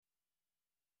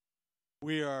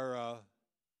We are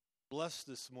blessed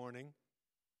this morning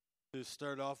to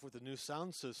start off with a new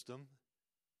sound system.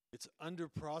 It's under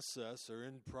process or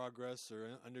in progress or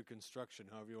under construction,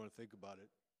 however you want to think about it.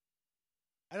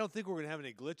 I don't think we're going to have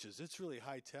any glitches. It's really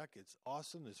high tech. It's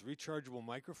awesome. There's rechargeable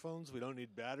microphones. We don't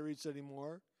need batteries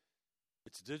anymore.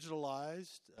 It's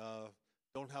digitalized.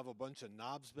 Don't have a bunch of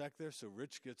knobs back there, so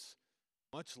Rich gets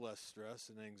much less stress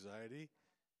and anxiety.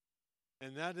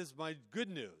 And that is my good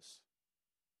news.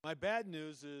 My bad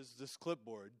news is this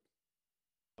clipboard.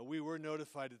 We were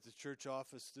notified at the church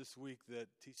office this week that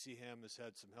T.C. Ham has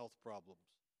had some health problems.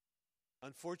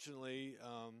 Unfortunately,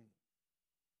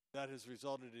 that has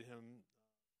resulted in him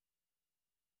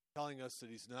telling us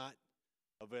that he's not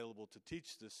available to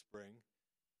teach this spring.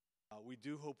 We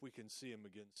do hope we can see him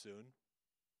again soon,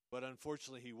 but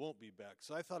unfortunately he won't be back.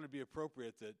 So I thought it'd be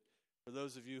appropriate that for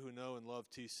those of you who know and love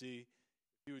TC,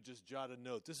 if you would just jot a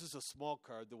note. This is a small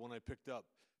card, the one I picked up.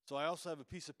 So I also have a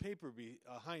piece of paper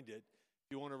behind it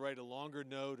if you want to write a longer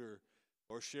note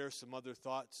or share some other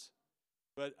thoughts.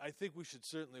 But I think we should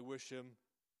certainly wish him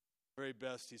the very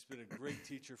best. He's been a great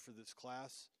teacher for this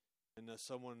class and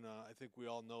someone I think we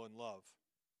all know and love.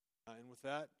 And with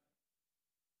that,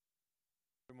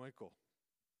 Michael.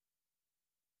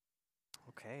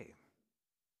 Okay.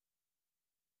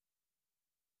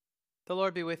 The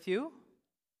Lord be with you.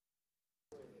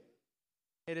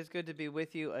 It is good to be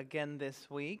with you again this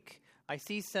week. I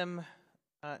see some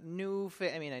I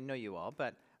know you all,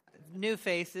 but new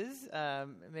faces.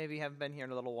 Maybe haven't been here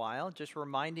in a little while. Just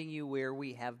reminding you where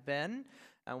we have been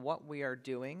and what we are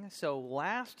doing. So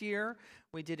last year,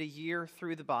 we did a year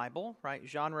through the Bible, right?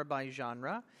 Genre by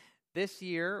genre. This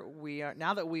year,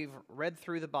 now that we've read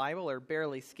through the Bible or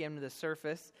barely skimmed the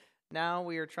surface, now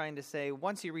we are trying to say,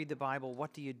 once you read the Bible,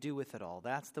 what do you do with it all?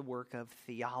 That's the work of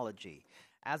theology.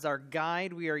 As our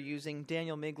guide, we are using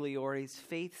Daniel Migliore's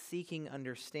Faith-Seeking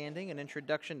Understanding, an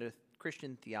introduction to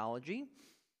Christian theology.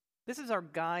 This is our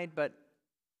guide, but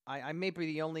I may be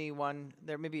the only one.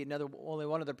 There may be only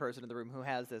one other person in the room who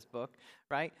has this book,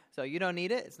 right? So you don't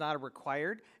need it. It's not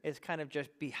required. It's kind of just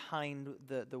behind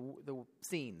the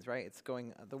scenes, right? It's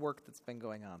the work that's been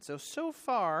going on. So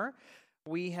far,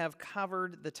 we have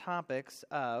covered the topics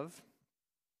of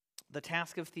the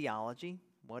task of theology.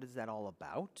 What is that all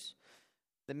about?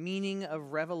 The meaning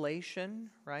of revelation,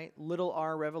 right? Little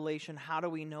r revelation. How do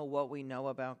we know what we know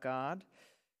about God?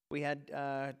 We had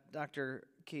Dr.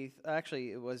 Keith.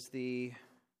 Actually, it was the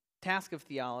task of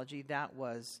theology. That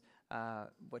was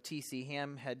what T.C.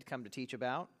 Ham had come to teach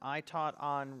about. I taught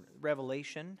on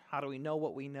revelation. How do we know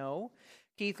what we know?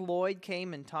 Keith Lloyd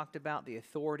came and talked about the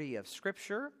authority of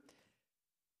Scripture.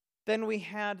 Then we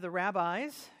had the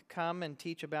rabbis come and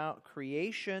teach about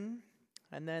creation.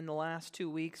 And then the last 2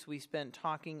 weeks we spent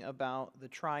talking about the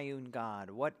triune God.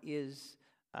 What is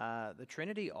the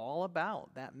Trinity all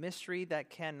about? That mystery that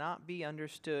cannot be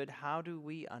understood. How do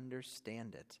we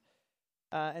understand it?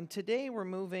 And today we're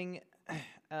moving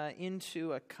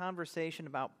into a conversation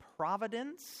about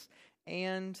providence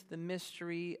and the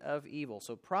mystery of evil.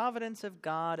 So providence of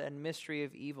God and mystery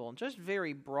of evil. And just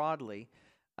very broadly,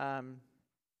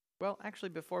 actually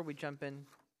before we jump in,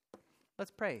 let's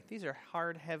pray. These are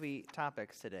hard, heavy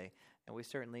topics today, and we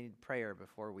certainly need prayer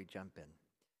before we jump in.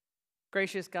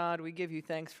 Gracious God, we give you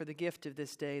thanks for the gift of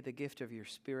this day, the gift of your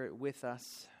Spirit with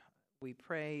us. We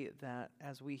pray that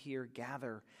as we here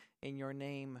gather in your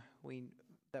name,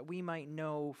 that we might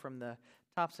know from the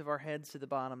tops of our heads to the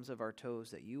bottoms of our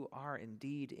toes that you are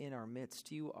indeed in our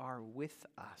midst. You are with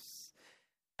us.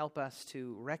 Help us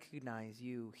to recognize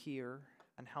you here,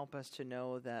 and help us to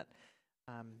know that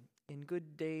in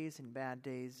good days and bad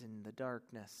days, in the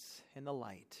darkness, in the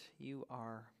light, you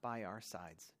are by our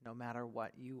sides. No matter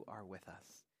what, you are with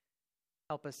us.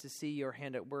 Help us to see your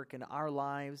hand at work in our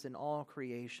lives, in all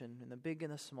creation, in the big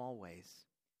and the small ways.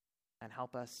 And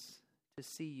help us to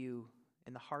see you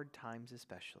in the hard times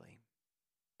especially.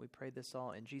 We pray this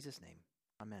all in Jesus' name.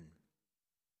 Amen.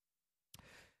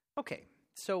 Okay,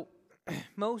 so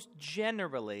most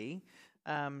generally,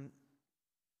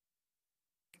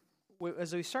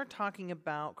 as we start talking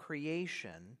about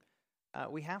creation,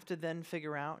 we have to then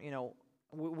figure out,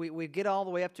 we get all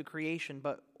the way up to creation,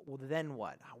 but then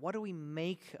what? What do we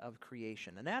make of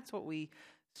creation? And that's what we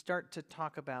start to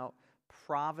talk about,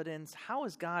 providence. How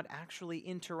is God actually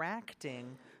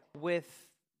interacting with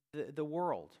the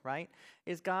world, right?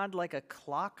 Is God like a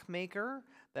clockmaker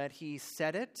that he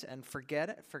set it and forgot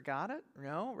it?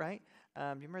 No, right? You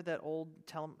remember that old,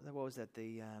 what was that,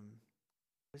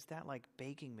 was that like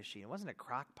baking machine? It wasn't a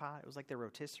crock pot. It was like the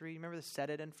rotisserie. You remember the set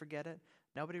it and forget it?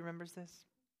 Nobody remembers this?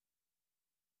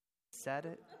 Set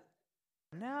it?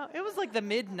 No, it was like the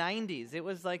mid-'90s. It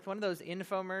was like one of those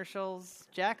infomercials.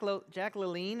 Jack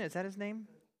LaLanne, is that his name?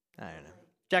 I don't know.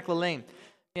 Jack LaLanne.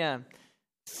 Yeah.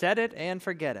 Set it and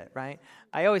forget it, right?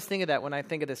 I always think of that when I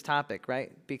think of this topic,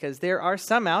 right? Because there are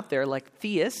some out there, like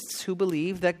theists, who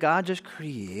believe that God just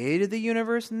created the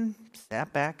universe and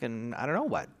sat back and, I don't know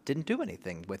what, didn't do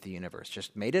anything with the universe,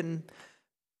 just made it and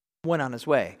went on his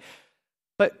way.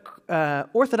 But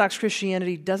Orthodox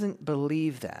Christianity doesn't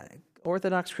believe that.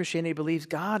 Orthodox Christianity believes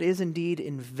God is indeed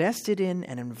invested in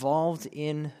and involved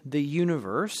in the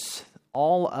universe,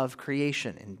 all of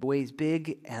creation, in ways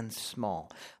big and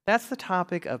small. That's the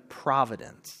topic of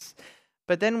providence.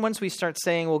 But then once we start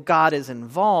saying, well, God is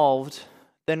involved,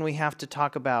 then we have to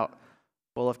talk about,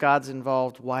 well, if God's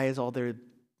involved, why is all there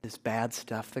this bad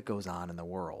stuff that goes on in the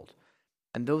world?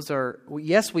 And those are,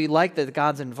 yes, we like that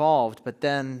God's involved, but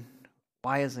then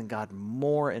why isn't God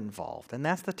more involved? And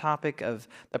that's the topic of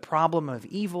the problem of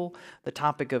evil, the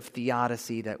topic of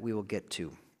theodicy that we will get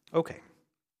to. Okay.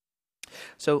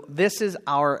 So this is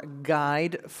our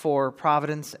guide for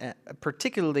providence,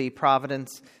 particularly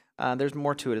providence. There's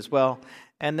more to it as well.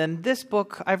 And then this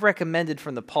book I've recommended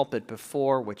from the pulpit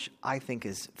before, which I think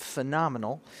is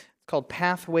phenomenal. It's called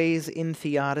Pathways in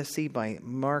Theodicy by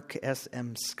Mark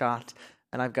S.M. Scott.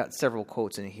 And I've got several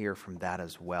quotes in here from that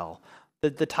as well.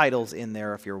 The title's in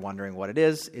there if you're wondering what it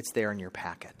is. It's there in your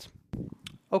packet.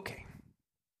 Okay.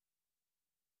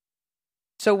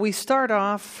 So we start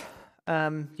off,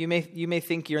 you may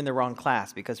think you're in the wrong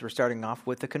class because we're starting off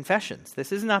with the confessions.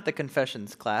 This is not the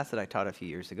confessions class that I taught a few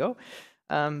years ago,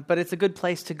 but it's a good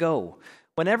place to go.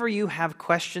 Whenever you have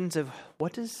questions of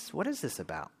what is this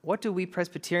about? What do we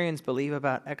Presbyterians believe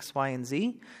about X, Y, and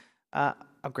Z? A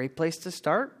great place to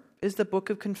start is the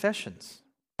Book of Confessions.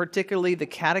 Particularly the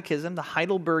Catechism, the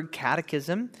Heidelberg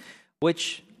Catechism,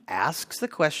 which asks the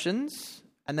questions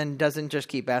and then doesn't just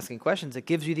keep asking questions. It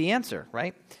gives you the answer,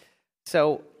 right?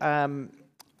 So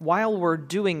while we're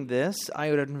doing this,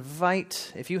 I would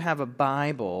invite, if you have a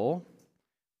Bible,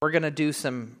 we're going to do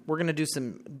some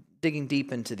digging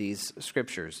deep into these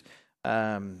scriptures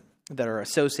that are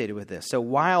associated with this. So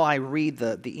while I read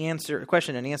the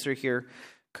question and answer here,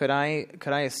 could I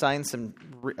assign some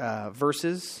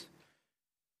verses?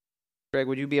 Greg,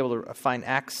 would you be able to find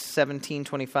Acts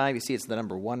 17:25? You see it's the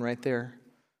number 1 right there.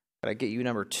 Could I get you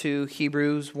number 2?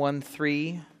 Hebrews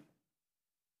 1:3.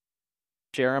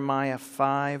 Jeremiah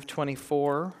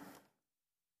 5:24.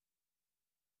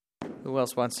 Who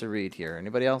else wants to read here?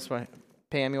 Anybody else?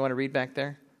 Pam, you want to read back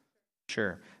there?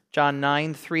 Sure. John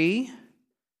 9:3.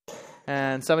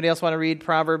 And somebody else want to read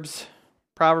Proverbs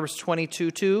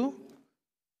 22:2?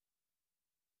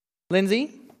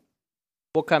 Lindsay?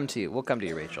 We'll come to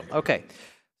you, Rachel. Okay.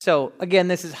 So, again,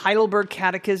 this is Heidelberg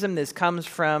Catechism. This comes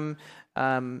from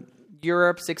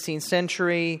Europe, 16th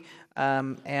century,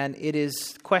 and it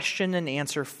is question and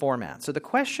answer format. So the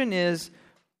question is,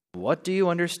 what do you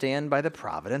understand by the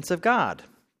providence of God?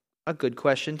 A good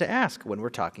question to ask when we're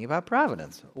talking about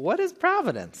providence. What is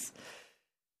providence?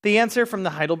 The answer from the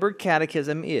Heidelberg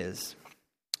Catechism is,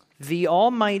 the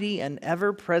almighty and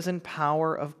ever-present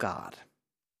power of God,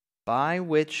 by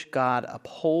which God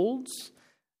upholds,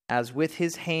 as with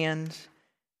his hand,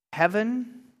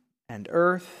 heaven and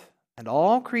earth and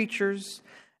all creatures,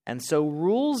 and so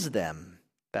rules them,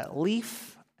 that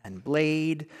leaf and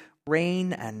blade,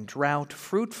 rain and drought,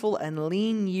 fruitful and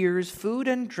lean years, food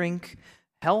and drink,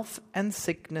 health and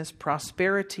sickness,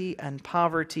 prosperity and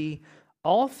poverty,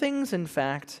 all things, in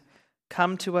fact,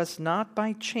 come to us not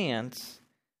by chance,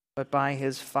 but by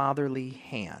his fatherly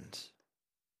hand.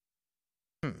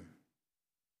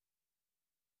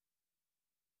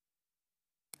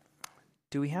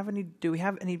 Do we have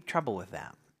any trouble with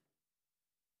that?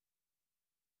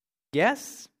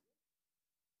 Yes?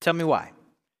 Tell me why.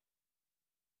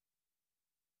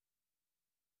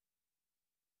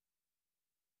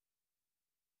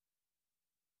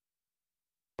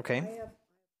 Okay. I have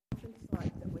often thought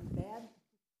that when bad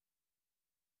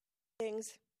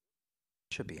things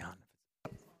Should be on.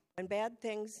 when bad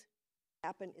things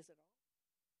happen, is it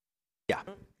all?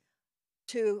 Yeah.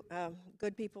 To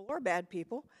good people or bad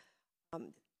people,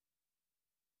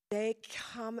 they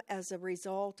come as a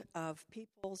result of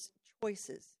people's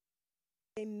choices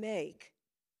they make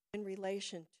in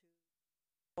relation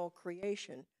to all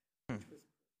creation.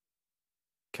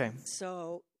 Okay.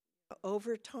 So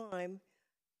over time,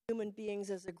 human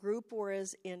beings as a group or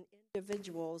as in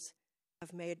individuals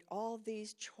have made all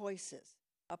these choices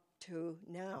up to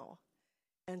now.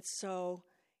 And so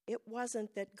it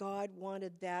wasn't that God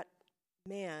wanted that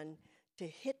man to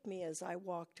hit me as I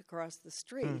walked across the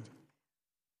street.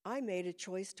 I made a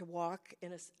choice to walk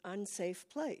in an unsafe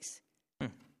place.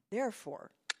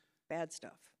 Therefore, bad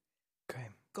stuff. Okay.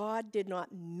 God did not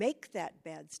make that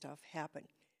bad stuff happen,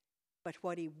 but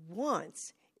what he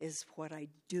wants is what I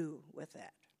do with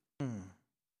that.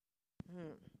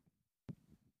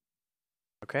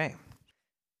 Okay.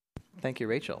 Thank you,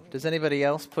 Rachel. Does anybody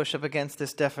else push up against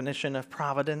this definition of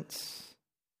providence?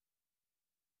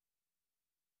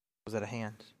 Was that a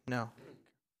hand? No.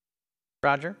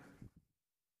 Roger?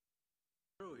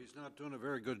 True, he's not doing a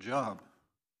very good job.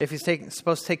 If he's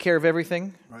supposed to take care of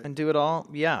everything Right. and do it all,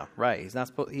 yeah, right. He's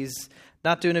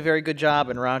not doing a very good job,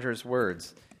 in Roger's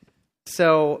words.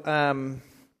 So,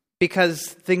 because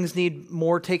things need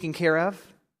more taken care of, is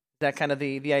that kind of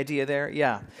the idea there?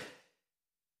 Yeah.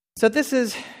 So this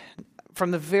is,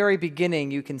 from the very beginning,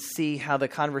 you can see how the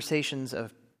conversations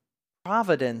of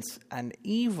providence and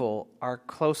evil are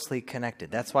closely connected.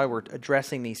 That's why we're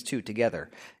addressing these two together.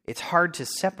 It's hard to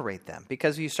separate them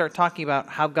because you start talking about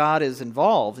how God is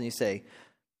involved and you say,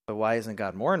 but why isn't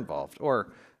God more involved?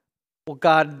 Or, well,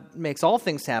 God makes all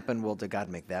things happen. Well, did God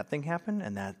make that thing happen?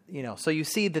 And that, so you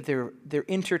see that they're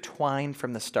intertwined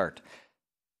from the start.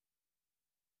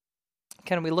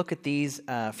 Can we look at these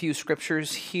few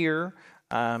scriptures here,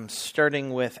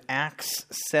 starting with Acts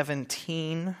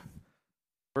 17,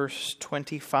 verse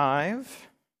 25.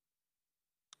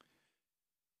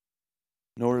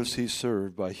 Nor is he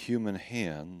served by human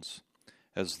hands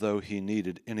as though he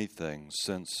needed anything,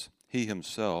 since he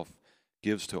himself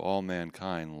gives to all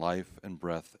mankind life and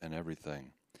breath and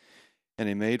everything. And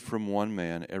he made from one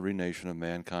man every nation of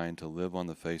mankind to live on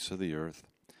the face of the earth,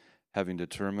 having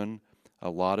determined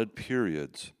allotted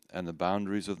periods and the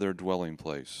boundaries of their dwelling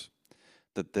place,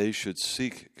 that they should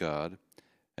seek God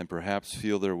and perhaps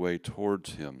feel their way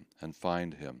towards him and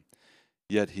find him.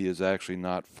 Yet he is actually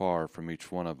not far from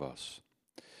each one of us.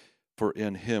 For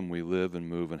in him we live and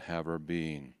move and have our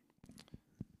being.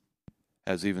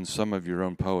 As even some of your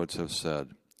own poets have said,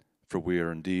 for we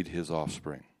are indeed his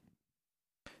offspring.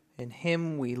 In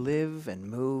him we live and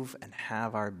move and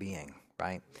have our being,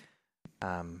 right?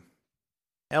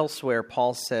 Elsewhere,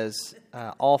 Paul says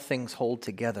all things hold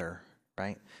together,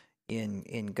 right?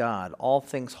 In God, all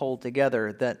things hold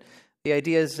together. That the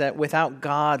idea is that without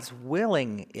God's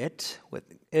willing it,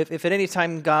 if at any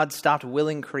time God stopped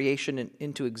willing creation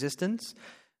into existence,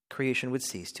 creation would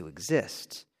cease to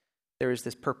exist. There is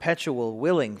this perpetual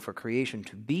willing for creation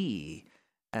to be,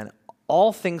 and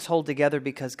all things hold together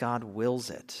because God wills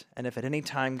it. And if at any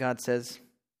time God says,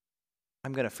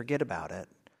 I'm going to forget about it,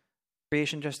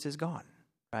 creation just is gone,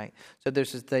 right? So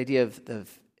there's this idea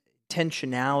of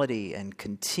intentionality and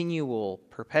continual,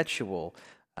 perpetual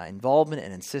involvement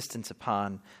and insistence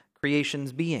upon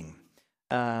creation's being.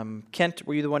 Kent,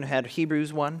 were you the one who had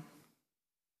Hebrews 1?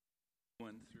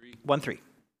 1:3. 1:3.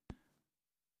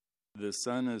 The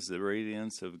Son is the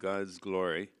radiance of God's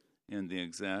glory and the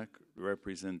exact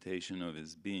representation of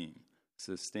his being,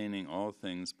 sustaining all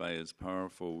things by his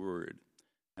powerful word.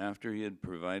 After he had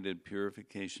provided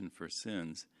purification for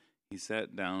sins, he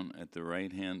sat down at the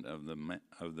right hand of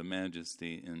the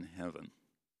Majesty in heaven.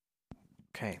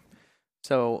 Okay.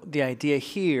 So the idea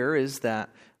here is that,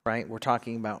 right, we're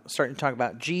starting to talk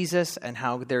about Jesus and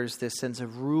how there's this sense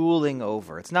of ruling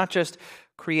over. It's not just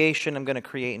creation, I'm going to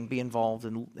create and be involved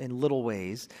in little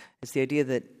ways. It's the idea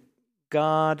that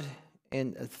God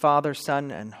and Father,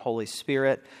 Son, and Holy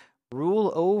Spirit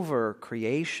rule over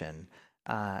creation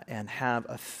and have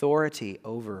authority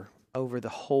over the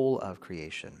whole of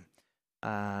creation.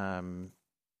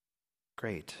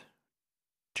 Great.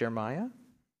 Jeremiah?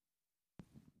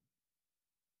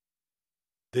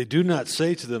 They do not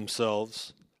say to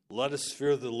themselves, let us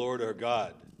fear the Lord our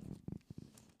God,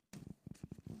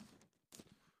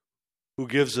 who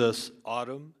gives us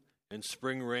autumn and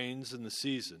spring rains in the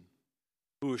season,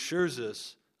 who assures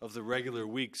us of the regular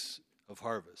weeks of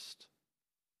harvest.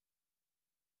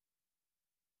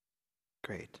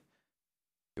 Great.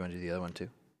 You want to do the other one too?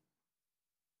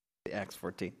 Acts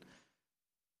 14.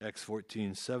 Acts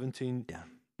 14:17. Yeah.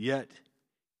 Yet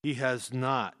he has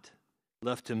not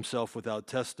left himself without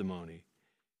testimony.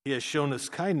 He has shown us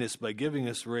kindness by giving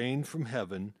us rain from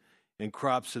heaven and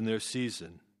crops in their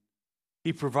season.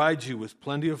 He provides you with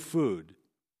plenty of food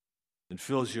and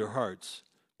fills your hearts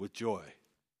with joy.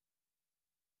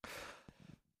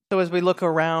 So as we look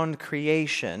around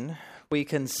creation, we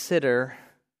consider...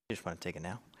 You just want to take it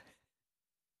now?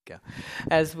 Go.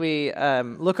 As we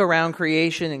look around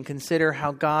creation and consider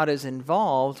how God is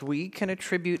involved, we can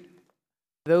attribute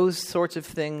those sorts of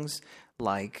things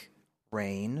like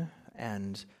rain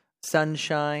and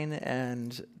sunshine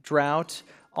and drought.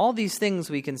 All these things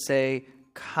we can say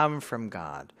come from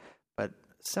God. But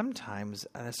sometimes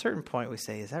at a certain point we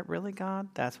say, is that really God?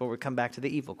 That's where we come back to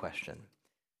the evil question.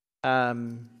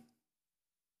 So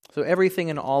everything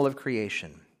in all of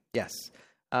creation. Yes.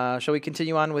 Shall we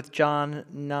continue on with John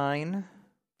 9,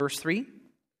 verse 3?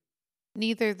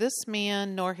 Neither this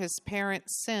man nor his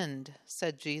parents sinned,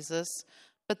 said Jesus,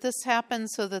 but this happened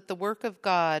so that the work of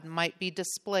God might be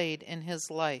displayed in his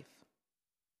life.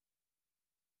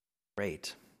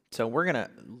 Great. So we're going to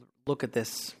look at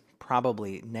this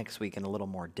probably next week in a little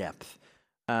more depth.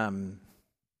 I'll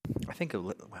just take it.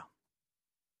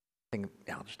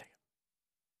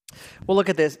 We'll look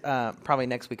at this probably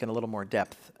next week in a little more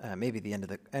depth, maybe the end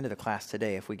of the class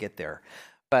today if we get there.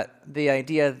 But the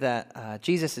idea that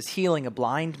Jesus is healing a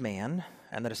blind man,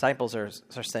 and the disciples are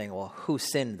saying, well, who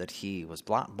sinned that he was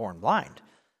born blind?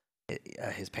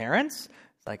 His parents?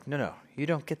 It's like, no, you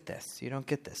don't get this. You don't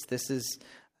get this. This is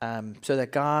so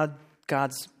that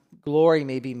God's glory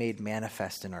may be made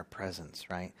manifest in our presence,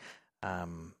 right?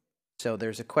 So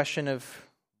there's a question of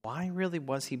why really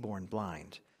was he born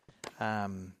blind?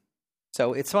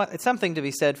 So it's something to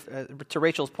be said to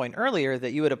Rachel's point earlier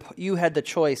that you had the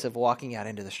choice of walking out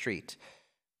into the street,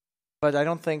 but I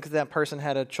don't think that person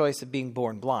had a choice of being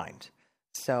born blind.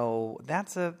 So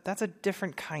that's a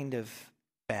different kind of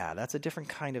bad. That's a different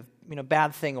kind of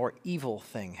bad thing or evil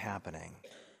thing happening.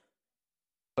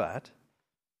 But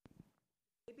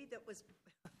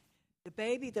the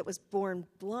baby that was born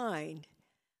blind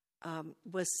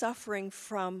was suffering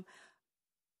from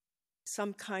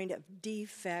some kind of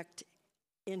defect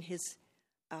in his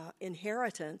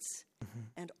inheritance,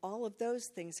 and all of those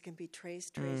things can be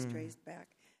traced back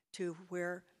to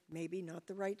where maybe not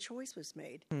the right choice was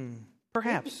made.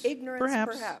 Perhaps. Ignorance,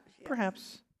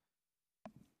 Perhaps.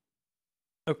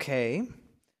 Okay.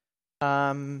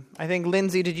 I think,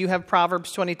 Lindsay, did you have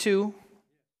Proverbs 22,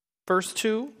 verse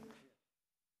 2?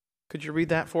 Could you read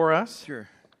that for us? Sure.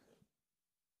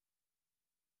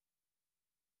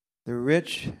 The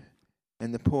rich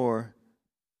and the poor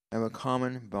have a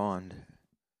common bond.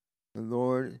 The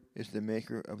Lord is the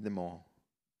maker of them all.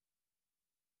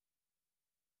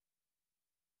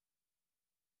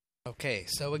 Okay,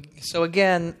 so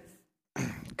again,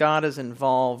 God is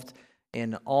involved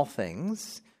in all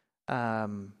things.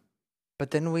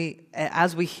 But then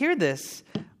as we hear this,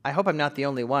 I hope I'm not the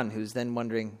only one who's then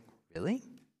wondering, really?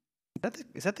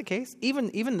 Is that the case?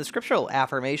 Even the scriptural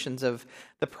affirmations of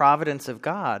the providence of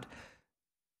God,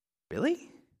 really?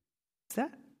 Is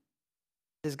that?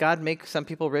 Does God make some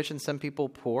people rich and some people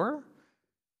poor?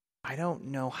 I don't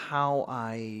know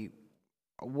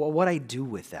what I do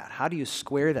with that. How do you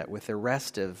square that with the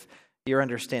rest of your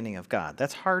understanding of God?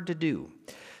 That's hard to do.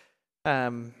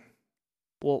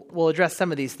 We'll address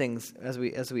some of these things as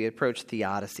we approach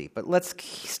Theodicy, but let's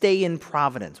stay in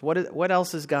providence. What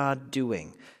else is God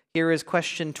doing? Here is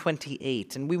question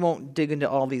 28, and we won't dig into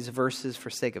all these verses for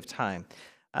sake of time.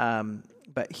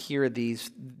 But here these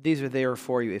are there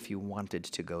for you if you wanted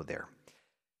to go there.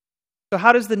 So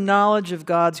how does the knowledge of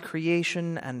God's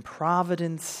creation and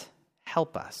providence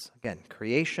help us? Again,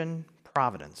 creation,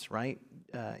 providence, right?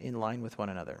 In line with one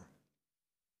another.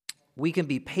 We can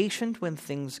be patient when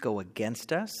things go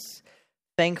against us,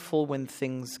 thankful when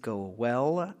things go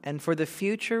well, and for the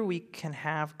future we can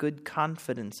have good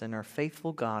confidence in our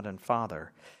faithful God and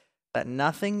Father, that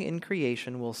nothing in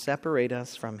creation will separate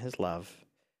us from his love.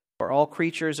 For all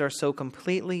creatures are so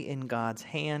completely in God's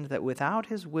hand that without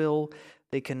his will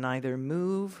they can neither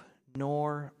move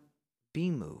nor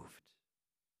be moved.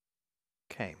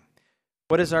 Okay,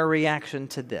 what is our reaction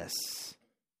to this?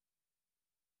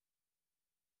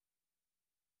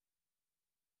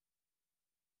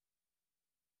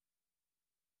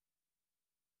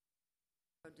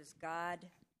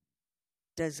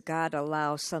 Does God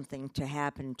allow something to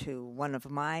happen to one of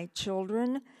my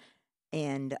children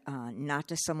and not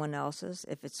to someone else's?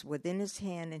 If it's within his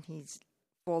hand and he's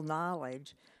full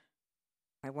knowledge,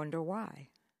 I wonder why.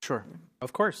 Sure,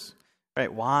 of course.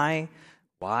 Right? Why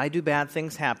do bad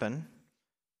things happen?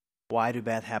 Why do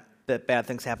bad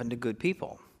things happen to good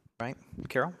people? Right,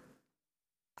 Carol?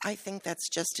 I think that's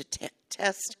just to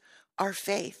test our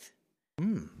faith.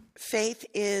 Faith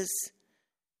is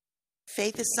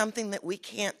something that we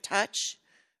can't touch,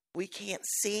 we can't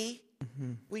see,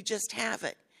 we just have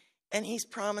it. And he's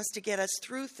promised to get us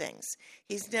through things.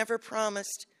 He's never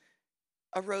promised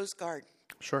a rose garden.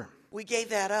 Sure. We gave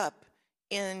that up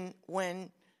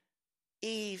when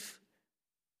Eve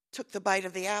took the bite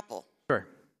of the apple. Sure.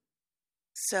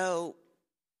 So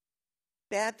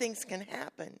bad things can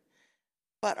happen,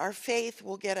 but our faith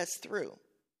will get us through.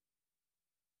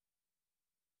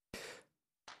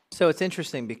 So it's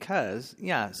interesting because,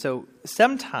 so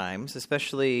sometimes,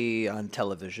 especially on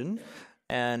television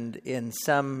and in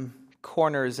some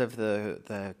corners of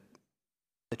the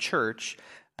church,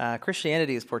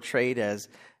 Christianity is portrayed as,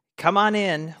 come on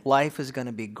in, life is going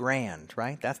to be grand,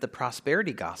 right? That's the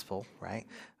prosperity gospel, right,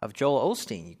 of Joel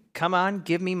Osteen. Come on,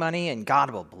 give me money, and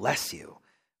God will bless you,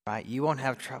 right? You won't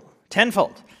have trouble.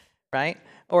 Tenfold, right?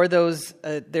 Or those,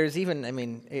 there's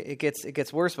even, it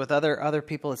gets worse with other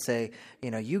people that say,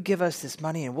 you give us this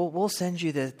money and we'll send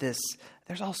you this.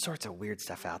 There's all sorts of weird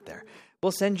stuff out there.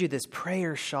 We'll send you this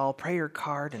prayer shawl, prayer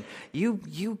card, and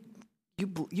you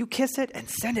kiss it and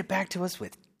send it back to us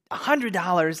with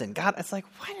 $100. And God, it's like,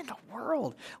 what in the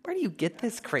world? Where do you get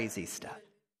this crazy stuff?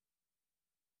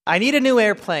 I need a new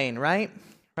airplane, right?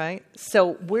 Right.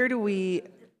 So where do we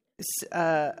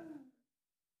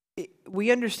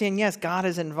understand, yes, God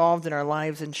is involved in our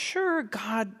lives, and sure,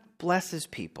 God blesses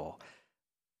people,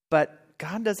 but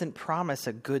God doesn't promise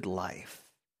a good life.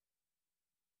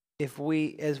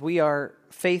 As we are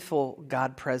faithful,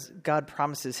 God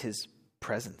promises His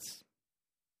presence,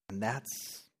 and that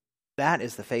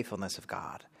is the faithfulness of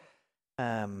God.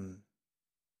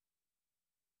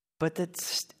 But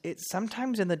it's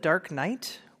sometimes in the dark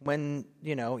night when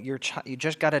you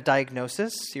just got a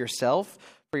diagnosis yourself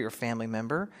for your family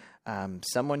member.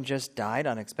 Someone just died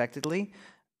unexpectedly.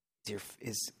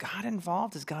 Is God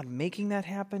involved? Is God making that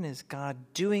happen? Is God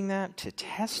doing that to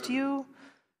test you?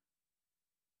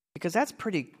 Because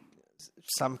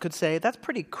some could say, that's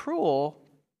pretty cruel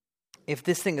if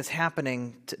this thing is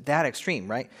happening to that extreme,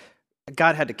 right?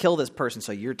 God had to kill this person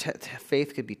so your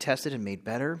faith could be tested and made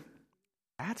better.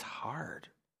 That's hard.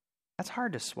 That's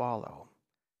hard to swallow.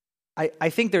 I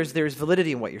think there's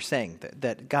validity in what you're saying,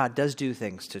 that God does do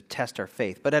things to test our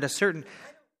faith. But at a certain...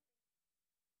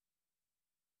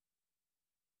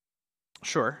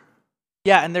 Sure.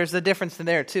 Yeah, and there's a difference in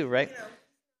there too, right?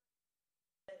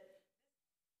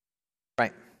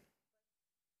 Right.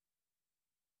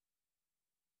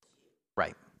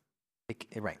 Right.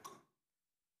 Right.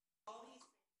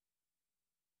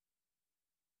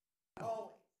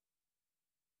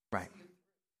 Right.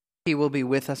 He will be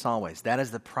with us always. That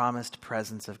is the promised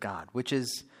presence of God, which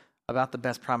is about the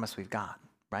best promise we've got,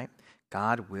 right?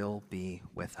 God will be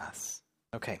with us.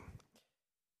 Okay.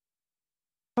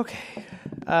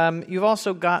 You've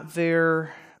also got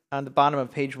there on the bottom of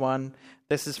page 1,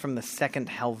 this is from the Second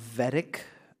Helvetic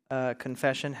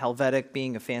Confession. Helvetic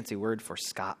being a fancy word for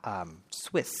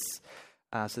Swiss.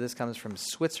 So this comes from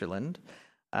Switzerland.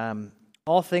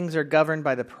 All things are governed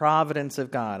by the providence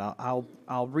of God.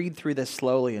 I'll read through this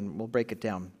slowly and we'll break it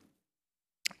down.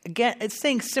 Again, it's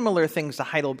saying similar things to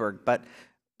Heidelberg, but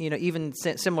even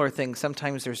similar things,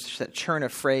 sometimes there's that churn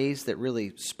of phrase that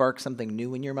really sparks something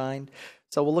new in your mind.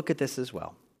 So we'll look at this as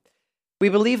well. We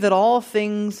believe that all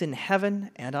things in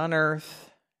heaven and on earth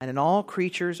and in all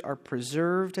creatures are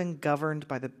preserved and governed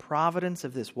by the providence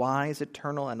of this wise,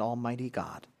 eternal, and almighty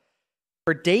God.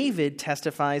 For David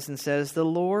testifies and says, the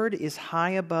Lord is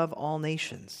high above all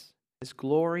nations, His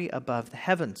glory above the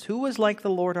heavens. Who is like the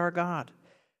Lord our God,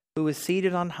 who is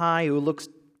seated on high, who looks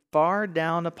far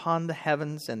down upon the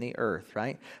heavens and the earth,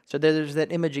 right? So there's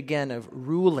that image again of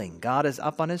ruling. God is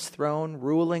up on His throne,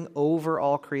 ruling over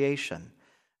all creation.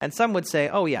 And some would say,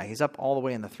 oh yeah, He's up all the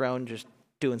way on the throne, just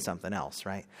doing something else,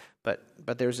 right?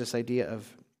 But there's this idea of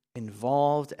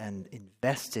involved and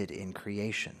invested in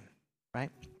creation, right?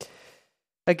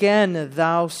 Again,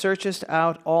 thou searchest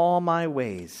out all my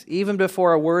ways. Even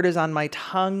before a word is on my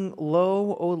tongue,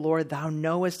 lo, O Lord, thou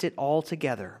knowest it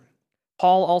altogether.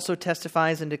 Paul also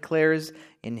testifies and declares,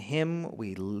 in Him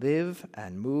we live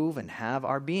and move and have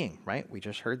our being, right? We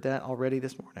just heard that already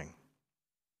this morning.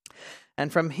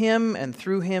 And from Him and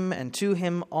through Him and to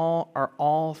Him are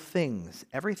all things.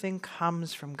 Everything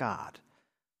comes from God.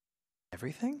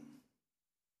 Everything?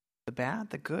 The bad,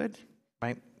 the good,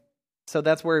 right? So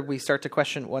that's where we start to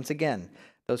question, once again,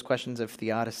 those questions of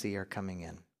theodicy are coming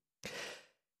in.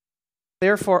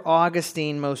 Therefore,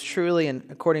 Augustine most truly, and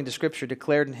according to Scripture,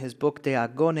 declared in his book De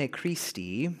Agone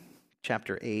Christi,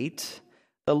 chapter 8,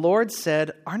 the Lord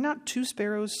said, are not 2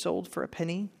 sparrows sold for a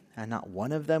penny, and not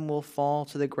one of them will fall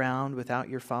to the ground without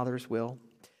your Father's will?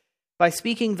 By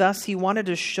speaking thus, he wanted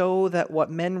to show that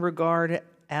what men regard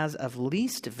as of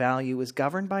least value is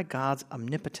governed by God's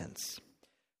omnipotence.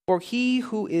 For He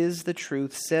who is the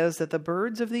truth says that the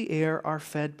birds of the air are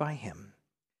fed by Him,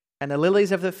 and the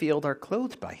lilies of the field are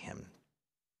clothed by Him.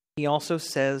 He also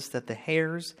says that the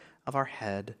hairs of our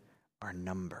head are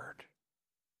numbered.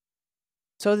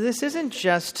 So this isn't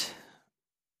just,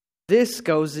 this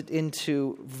goes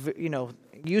into,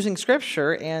 using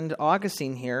Scripture and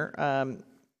Augustine here,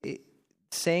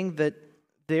 saying that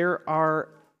there are,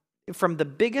 from the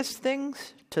biggest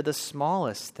things to the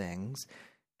smallest things,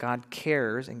 God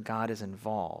cares and God is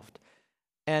involved.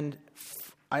 And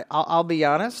I'll be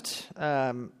honest,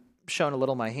 showing a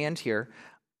little my hand here.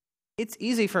 It's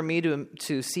easy for me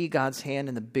to see God's hand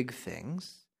in the big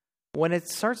things. When it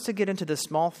starts to get into the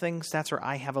small things, that's where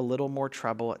I have a little more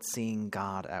trouble at seeing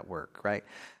God at work, right?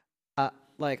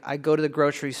 Like I go to the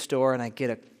grocery store and I get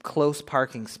a close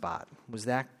parking spot. Was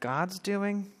that God's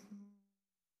doing?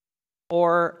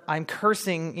 Or I'm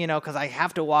cursing, because I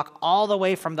have to walk all the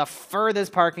way from the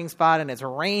furthest parking spot and it's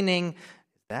raining. Is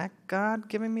that God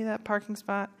giving me that parking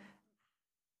spot?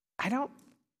 I don't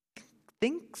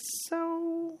think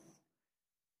so.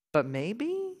 But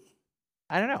maybe?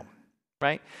 I don't know,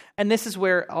 right? And this is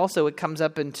where also it comes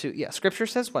up into, Scripture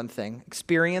says one thing,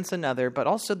 experience another, but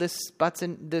also this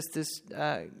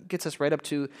gets us right up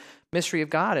to mystery of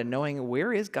God and knowing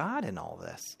where is God in all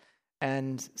this.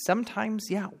 And sometimes,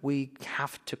 we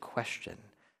have to question,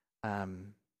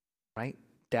 right?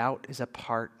 Doubt is a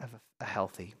part of a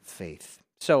healthy faith.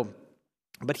 So,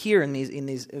 but here in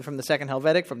these from the Second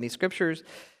Helvetic, from these scriptures,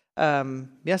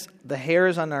 yes, the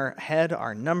hairs on our head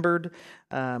are numbered.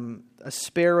 A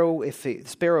sparrow, if a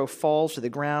sparrow falls to the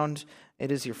ground,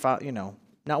 it is your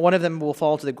not one of them will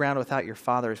fall to the ground without your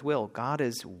Father's will. God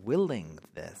is willing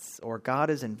this, or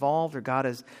God is involved, or God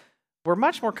is. We're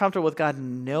much more comfortable with God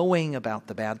knowing about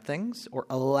the bad things or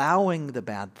allowing the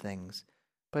bad things,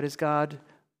 but is God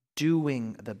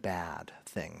doing the bad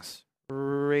things?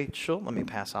 Rachel, let me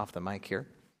pass off the mic here.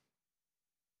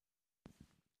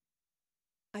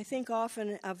 I think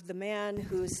often of the man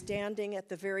who's standing at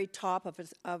the very top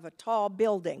of a tall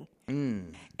building,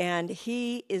 and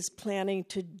he is planning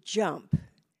to jump.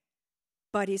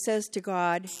 But he says to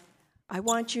God, I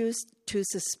want you to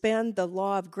suspend the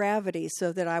law of gravity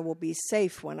so that I will be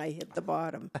safe when I hit the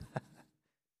bottom.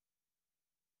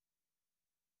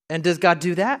 And does God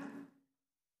do that?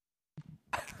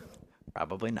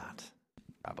 Probably not.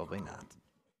 Probably not.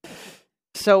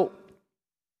 So,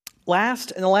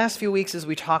 in the last few weeks, as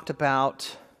we talked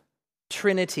about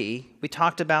Trinity, we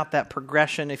talked about that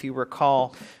progression, if you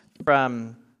recall,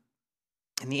 from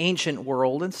in the ancient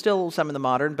world, and still some in the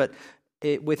modern, but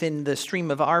within the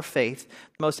stream of our faith,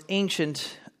 the most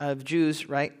ancient of Jews,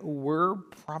 right, were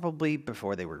probably,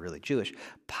 before they were really Jewish,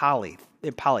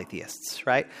 polytheists,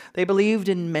 right? They believed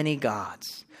in many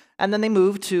gods. And then they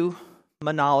moved to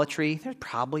monolatry. There's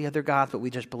probably other gods, but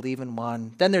we just believe in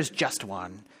one. Then there's just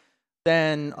one.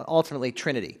 Then ultimately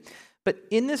Trinity. But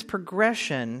in this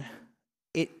progression,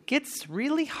 it gets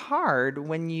really hard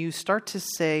when you start to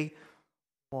say,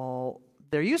 well,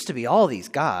 there used to be all these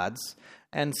gods,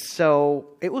 and so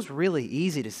it was really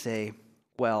easy to say,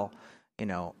 well,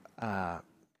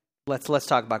 let's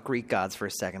talk about Greek gods for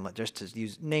a second, just to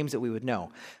use names that we would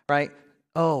know, right?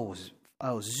 Oh,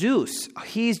 Zeus,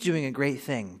 he's doing a great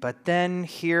thing, but then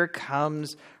here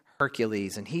comes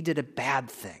Hercules, and he did a bad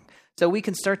thing. So we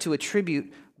can start to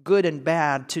attribute good and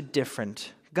bad to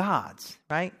different gods,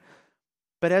 right?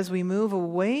 But as we move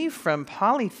away from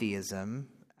polytheism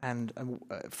and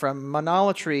from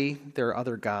monolatry, there are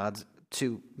other gods,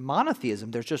 to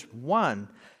monotheism, there's just one,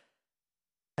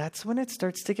 that's when it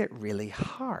starts to get really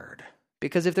hard.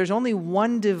 Because if there's only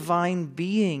one divine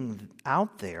being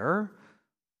out there,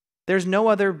 there's no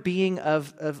other being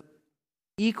of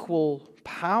equal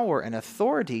power and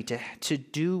authority to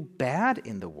do bad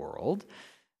in the world.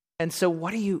 And so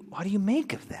what do you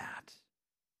make of that?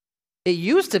 It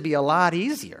used to be a lot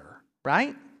easier,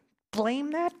 right?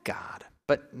 Blame that God.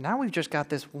 But now we've just got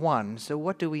this one, so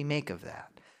what do we make of that?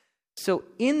 So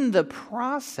in the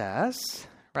process,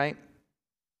 right,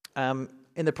 in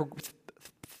the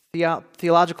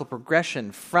theological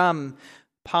progression from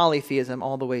polytheism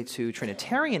all the way to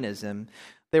Trinitarianism,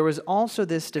 there was also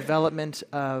this development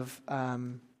of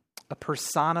a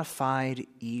personified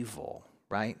evil,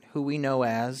 right, who we know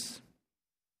as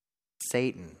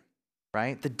Satan,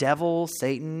 right? The devil,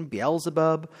 Satan,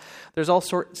 Beelzebub. There's all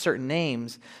certain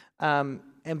names.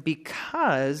 And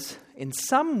because in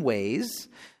some ways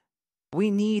we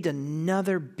need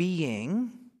another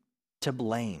being to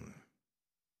blame,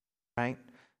 right?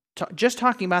 Just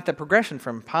talking about the progression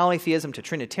from polytheism to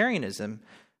Trinitarianism,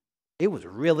 it was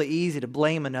really easy to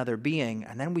blame another being,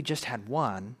 and then we just had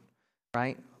one,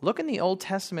 right? Look in the Old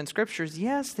Testament scriptures.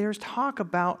 Yes, there's talk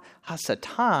about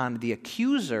Hasatan, the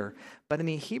accuser, but in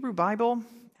the Hebrew Bible,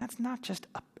 that's not just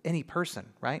any person,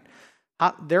 right?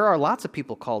 There are lots of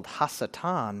people called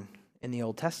Hasatan in the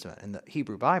Old Testament, in the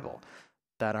Hebrew Bible,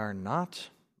 that are not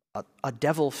a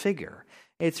devil figure.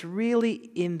 It's really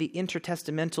in the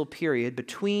intertestamental period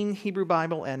between Hebrew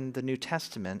Bible and the New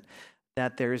Testament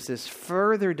that there's this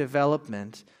further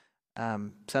development.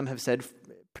 Some have said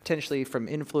potentially from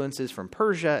influences from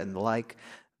Persia and the like,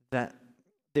 that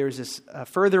there's this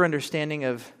further understanding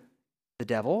of the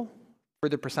devil,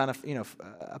 further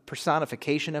a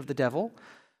personification of the devil,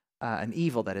 an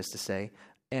evil, that is to say,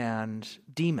 and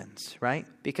demons, right?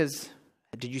 Because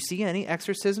did you see any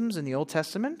exorcisms in the Old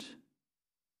Testament?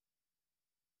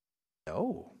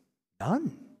 No,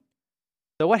 none.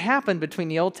 So what happened between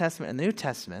the Old Testament and the New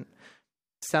Testament?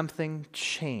 Something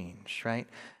changed, right?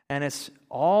 And it's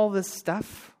all this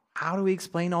stuff. How do we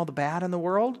explain all the bad in the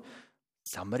world?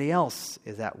 Somebody else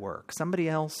is at work. Somebody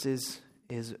else is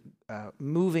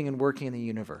moving and working in the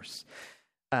universe.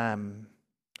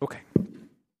 Okay,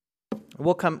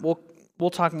 we'll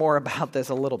talk more about this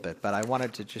a little bit, but I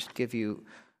wanted to just give you,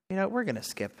 we're going to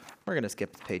skip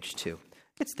page 2.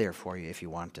 It's there for you if you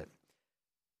want it.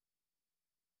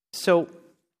 So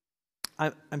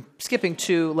I'm skipping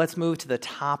 2. Let's move to the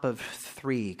top of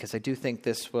 3, because I do think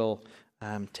this will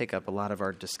take up a lot of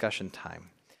our discussion time.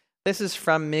 This is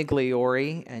from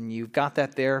Migliore, and you've got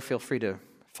that there. Feel free to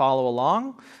follow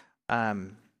along.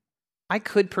 I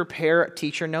could prepare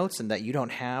teacher notes and that you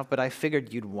don't have, but I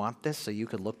figured you'd want this so you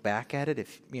could look back at it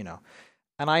if.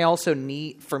 And I also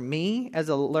need, for me as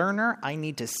a learner, I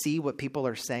need to see what people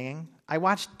are saying. I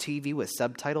watch TV with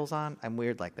subtitles on. I'm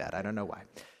weird like that. I don't know why.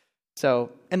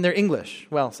 So, and they're English.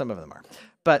 Well, some of them are.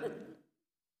 But,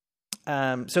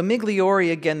 so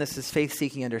Migliore, again, this is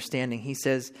faith-seeking understanding. He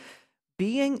says,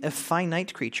 being a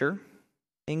finite creature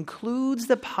includes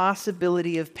the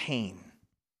possibility of pain,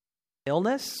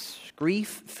 illness,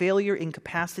 grief, failure,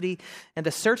 incapacity, and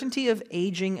the certainty of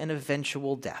aging and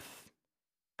eventual death.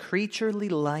 Creaturely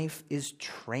life is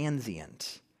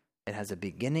transient. It has a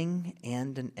beginning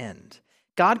and an end.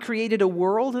 God created a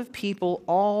world of people,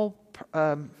 all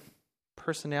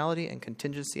personality and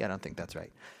contingency. I don't think that's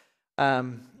right.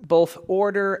 Both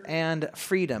order and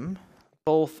freedom,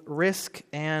 both risk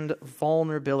and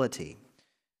vulnerability.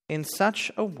 In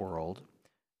such a world,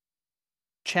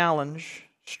 challenge,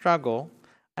 struggle,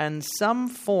 and some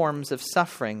forms of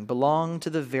suffering belong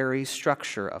to the very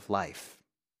structure of life.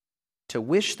 To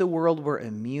wish the world were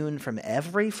immune from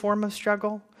every form of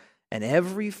struggle and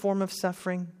every form of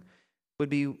suffering would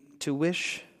be to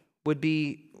wish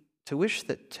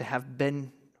that to have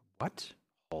been what?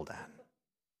 Hold on.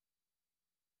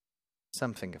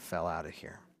 Something fell out of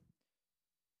here.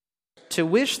 To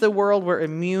wish the world were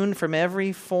immune from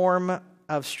every form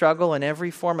of struggle and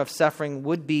every form of suffering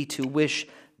would be to wish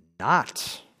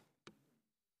not.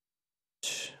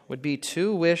 Would be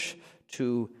to wish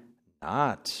to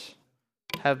not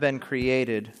have been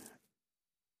created.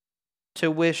 To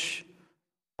wish,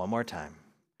 one more time.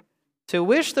 To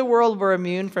wish the world were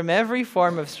immune from every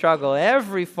form of struggle,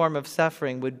 every form of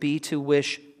suffering would be to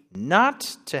wish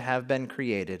not to have been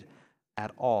created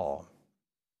at all.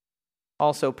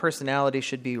 Also, personality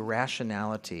should be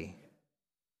rationality.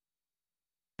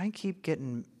 I keep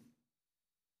getting...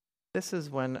 This is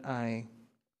when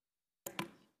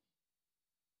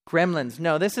Gremlins.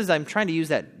 No, I'm trying to use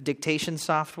that dictation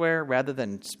software rather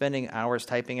than spending hours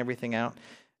typing everything out.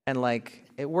 And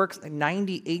it works,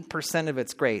 98% of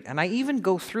it's great. And I even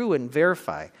go through and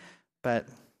verify. But,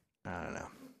 I don't know.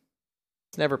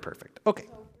 It's never perfect. Okay.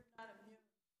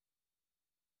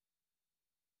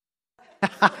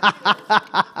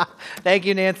 Thank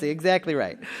you, Nancy. Exactly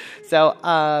right.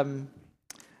 So,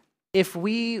 if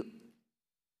we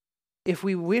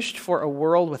wished for a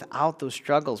world without those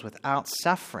struggles, without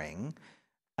suffering,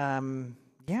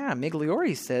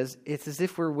 Migliore says it's as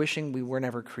if we're wishing we were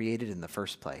never created in the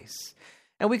first place.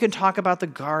 And we can talk about the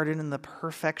garden and the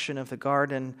perfection of the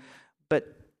garden,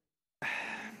 but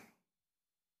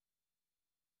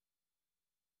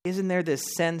isn't there this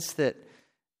sense that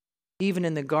even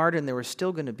in the garden there was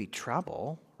still going to be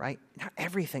trouble, right? Not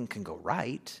everything can go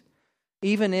right.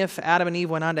 Even if Adam and Eve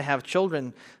went on to have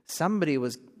children, somebody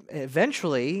was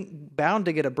eventually bound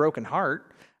to get a broken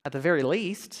heart, at the very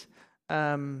least.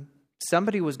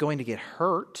 Somebody was going to get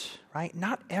hurt, right?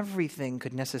 Not everything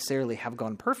could necessarily have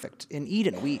gone perfect in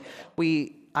Eden.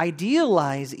 We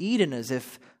idealize Eden as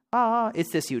if,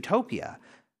 it's this utopia.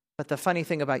 But the funny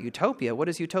thing about utopia, what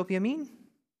does utopia mean?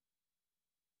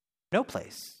 No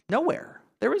place, nowhere.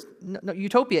 There is no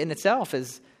utopia in itself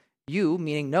is you,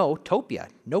 meaning no, topia,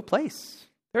 no place.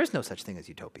 There is no such thing as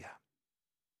utopia.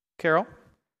 Carol?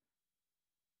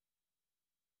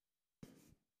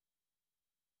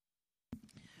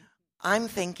 I'm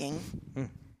thinking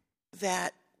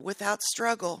that without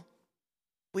struggle,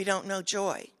 we don't know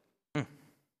joy.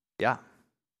 Yeah.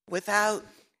 Without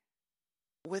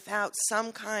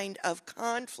some kind of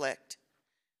conflict,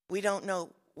 we don't know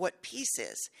what peace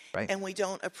is. Right. And we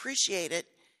don't appreciate it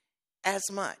as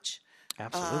much.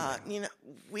 Absolutely.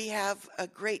 We have a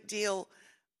great deal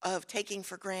of taking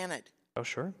for granted. Oh,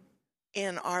 sure.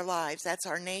 In our lives. That's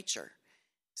our nature.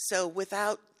 So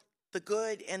without the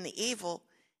good and the evil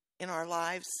in our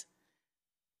lives,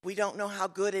 we don't know how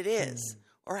good it is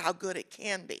or how good it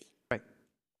can be. Right.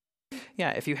 Yeah,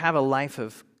 if you have a life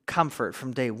of comfort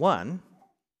from day one,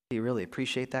 do you really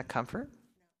appreciate that comfort?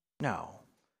 No.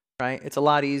 Right? It's a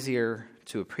lot easier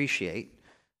to appreciate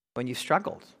when you've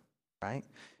struggled, right?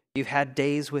 You've had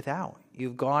days without.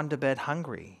 You've gone to bed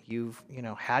hungry. You've,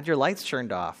 had your lights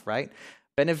turned off, right?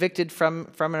 Been evicted from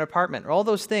an apartment. All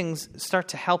those things start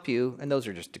to help you, and those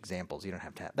are just examples. You don't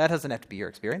have to have, that doesn't have to be your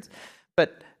experience.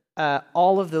 But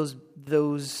all of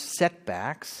those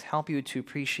setbacks help you to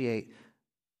appreciate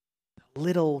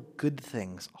little good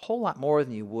things a whole lot more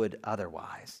than you would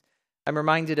otherwise. I'm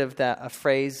reminded of a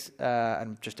phrase,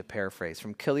 just a paraphrase,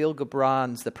 from Khalil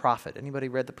Gibran's The Prophet. Anybody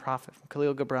read The Prophet from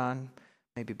Khalil Gibran?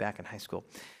 Maybe back in high school.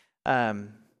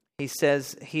 He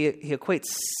says he equates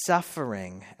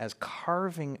suffering as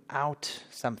carving out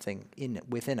something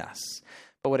within us.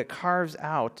 But what it carves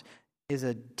out is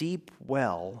a deep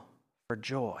well for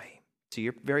joy, to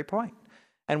your very point.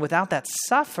 And without that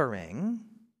suffering,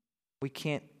 we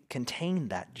can't contain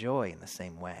that joy in the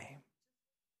same way.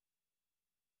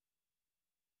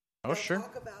 Oh, sure.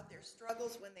 Talk about their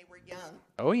struggles when they were young.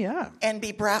 Oh, yeah. And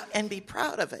be proud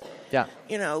of it. Yeah.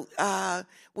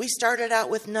 We started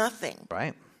out with nothing.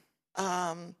 Right.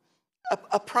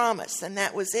 A promise, and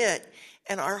that was it.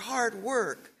 And our hard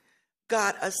work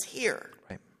got us here.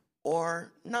 Right.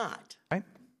 Or not. Right.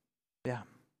 Yeah.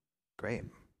 Great.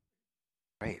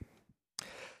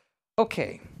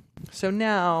 Okay. So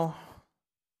now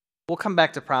we'll come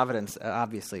back to providence,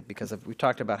 obviously, because we've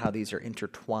talked about how these are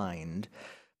intertwined.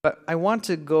 But I want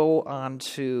to go on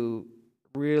to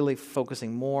really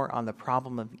focusing more on the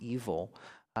problem of evil,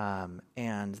 and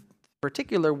a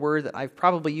particular word that I've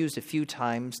probably used a few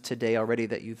times today already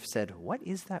that you've said, what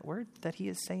is that word that he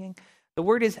is saying? The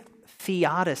word is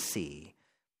theodicy.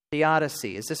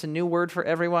 Theodicy. Is this a new word for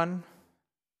everyone?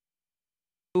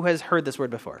 Who has heard this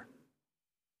word before?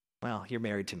 Well, you're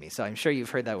married to me, so I'm sure you've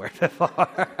heard that word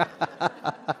before.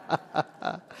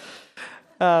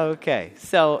 Okay,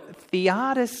 so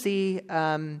theodicy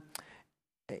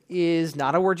is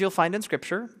not a word you'll find in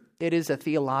Scripture. It is a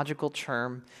theological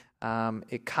term.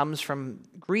 It comes from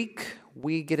Greek.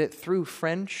 We get it through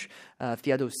French,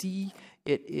 Theodicy.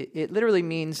 It literally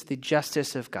means the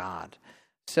justice of God.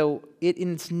 So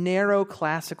in its narrow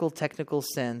classical technical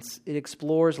sense, it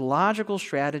explores logical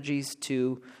strategies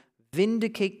to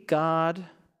vindicate God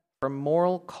from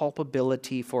moral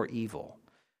culpability for evil.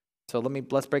 So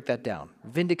let's break that down.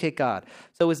 Vindicate God.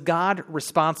 So is God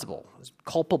responsible? Is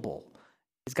culpable?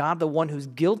 Is God the one who's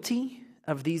guilty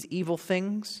of these evil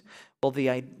things? Well,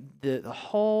 the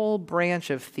whole branch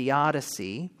of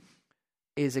theodicy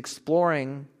is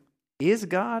exploring, is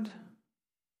God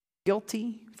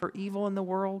guilty for evil in the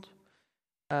world?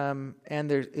 And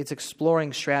it's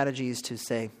exploring strategies to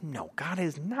say, no, God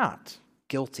is not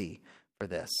guilty for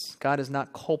this. God is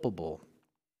not culpable.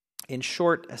 In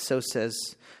short, so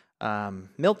says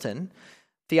Milton,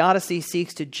 theodicy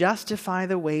seeks to justify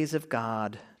the ways of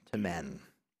God to men.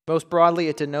 Most broadly,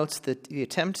 it denotes the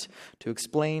attempt to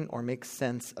explain or make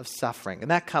sense of suffering.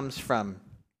 And that comes from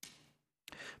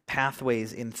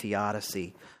pathways in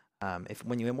theodicy.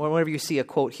 Whenever you see a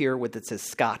quote here that says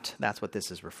Scott, that's what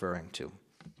this is referring to.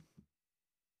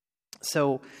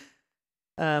 So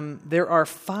there are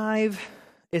 5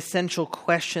 essential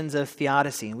questions of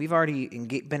theodicy, and we've already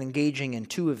been engaging in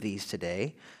 2 of these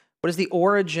today. What is the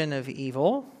origin of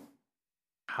evil?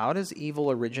 How does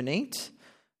evil originate?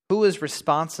 Who is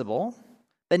responsible?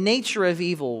 The nature of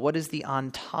evil. What is the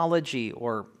ontology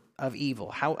of evil?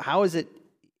 How is it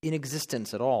in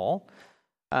existence at all?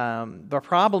 The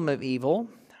problem of evil.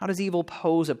 How does evil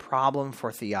pose a problem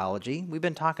for theology? We've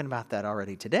been talking about that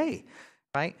already today,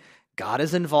 right? God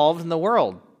is involved in the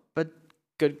world, but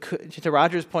to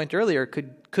Roger's point earlier,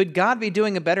 could God be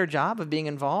doing a better job of being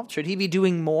involved? Should he be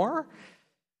doing more?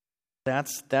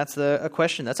 That's a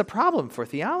question. That's a problem for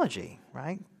theology,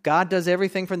 right? God does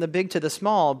everything from the big to the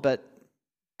small, but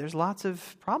there's lots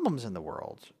of problems in the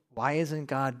world. Why isn't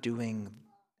God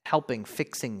helping,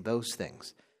 fixing those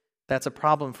things? That's a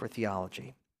problem for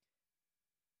theology.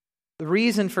 The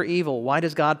reason for evil. Why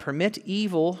does God permit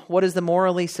evil? What is the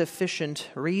morally sufficient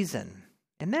reason?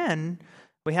 And then,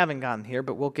 we haven't gotten here,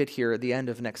 but we'll get here at the end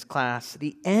of next class.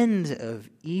 The end of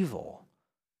evil.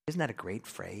 Isn't that a great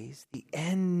phrase? The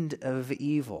end of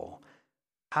evil.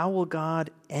 How will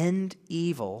God end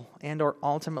evil and or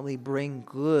ultimately bring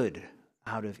good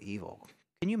out of evil?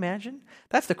 Can you imagine?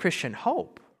 That's the Christian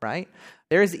hope, right?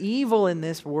 There is evil in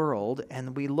this world,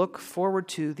 and we look forward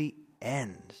to the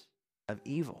end of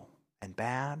evil and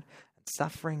bad and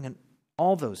suffering and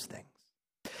all those things.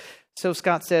 So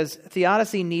Scott says,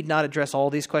 Theodicy need not address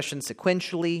all these questions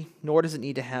sequentially, nor does it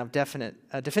need to have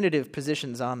definitive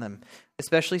positions on them,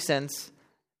 especially since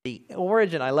the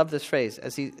origin, I love this phrase,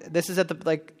 this is at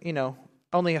the,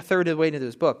 only a third of the way into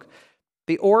his book.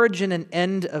 The origin and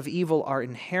end of evil are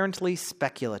inherently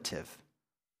speculative.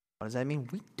 What does that mean?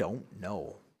 We don't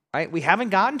know, right? We haven't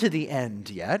gotten to the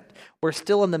end yet. We're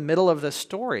still in the middle of the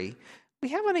story. We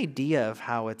have an idea of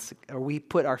how we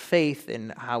put our faith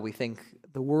in how we think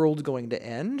the world's going to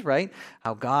end, right?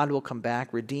 How God will come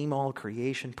back, redeem all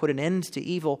creation, put an end to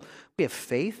evil. We have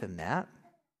faith in that.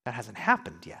 That hasn't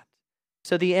happened yet.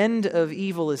 So the end of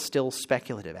evil is still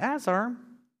speculative, as are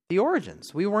the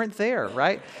origins. We weren't there,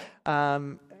 right?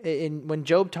 When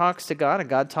Job talks to God and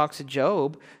God talks to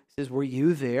Job, he says, were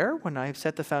you there when I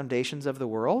set the foundations of the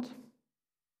world?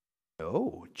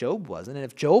 No, Job wasn't. And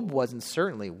if Job wasn't,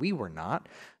 certainly we were not.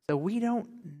 So we don't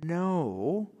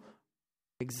know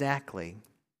exactly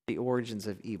the origins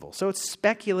of evil. So it's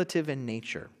speculative in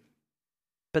nature.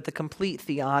 But the complete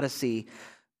theodicy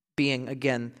being,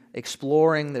 again,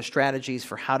 exploring the strategies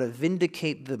for how to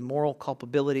vindicate the moral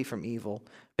culpability from evil,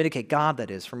 vindicate God,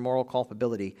 that is, from moral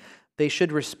culpability, they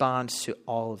should respond to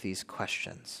all of these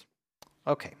questions.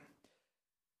 Okay.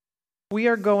 We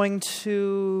are going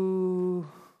to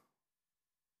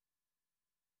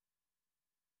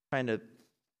trying to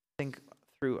think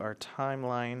through our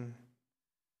timeline.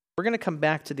 We're going to come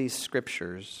back to these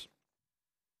scriptures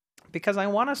because I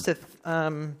want us to,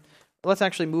 let's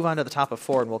actually move on to the top of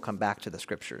 4 and we'll come back to the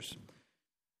scriptures.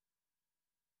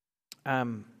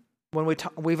 When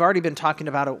we've already been talking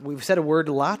about it, we've said a word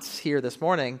lots here this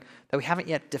morning that we haven't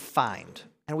yet defined.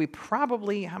 And we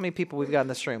probably, how many people we've got in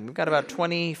this room? We've got about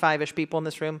 25-ish people in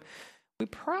this room. We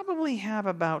probably have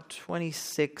about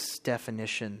 26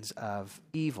 definitions of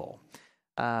evil.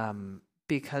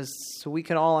 Because we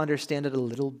can all understand it a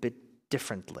little bit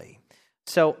differently.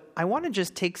 So I want to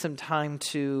just take some time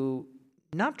to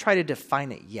not try to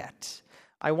define it yet.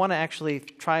 I want to actually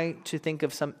try to think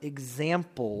of some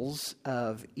examples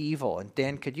of evil. And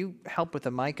Dan, could you help with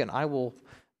the mic? And I will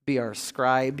be our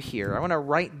scribe here. I want to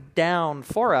write down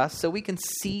for us so we can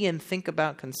see and think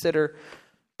about, consider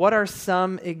what are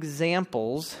some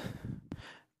examples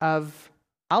of,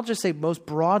 I'll just say most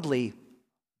broadly,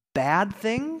 bad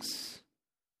things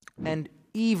and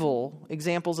evil,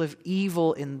 examples of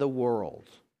evil in the world.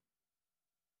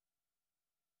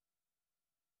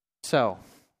 So,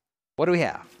 what do we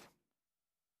have?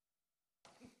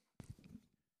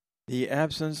 The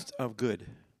absence of good.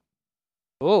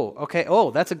 Oh, okay.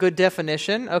 Oh, that's a good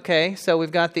definition. Okay, so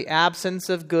we've got the absence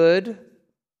of good.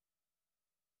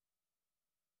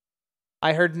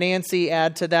 I heard Nancy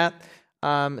add to that.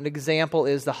 An example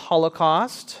is the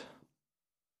Holocaust.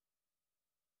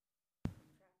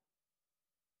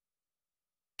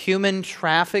 Human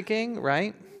trafficking,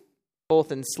 right?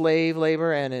 Both in slave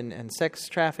labor and in sex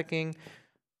trafficking.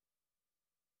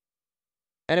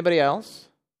 Anybody else?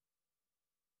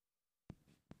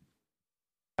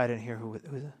 I didn't hear who was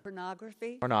it?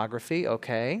 Pornography. Pornography,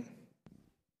 okay.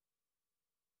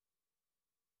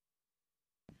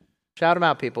 Shout them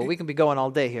out, people. We can be going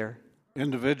all day here.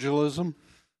 Individualism.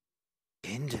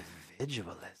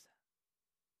 Individualism.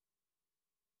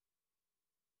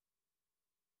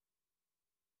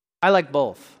 I like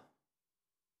both.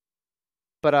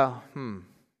 But,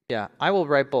 yeah, I will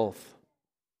write both.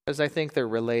 Because I think they're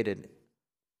related.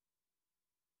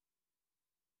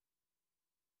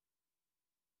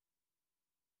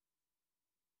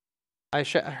 I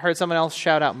heard someone else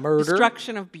shout out murder.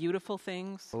 Destruction of beautiful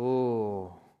things.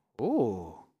 Ooh.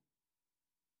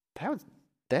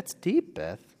 That's deep,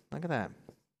 Beth. Look at that.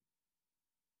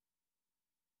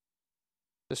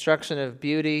 Destruction of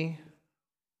beauty.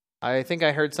 I think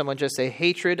I heard someone just say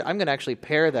hatred. I'm going to actually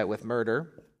pair that with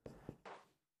murder.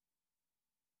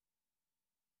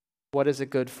 What is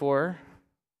it good for?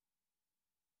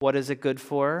 What is it good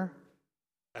for?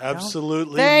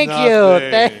 Absolutely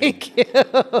nothing. Thank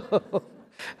you.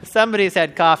 Somebody's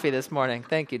had coffee this morning.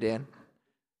 Thank you, Dan.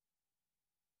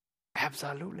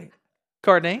 Absolutely.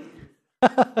 Courtney?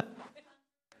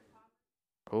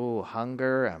 Oh,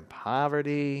 hunger and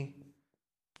poverty.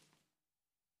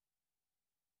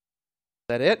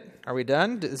 Is that it? Are we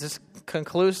done? Is this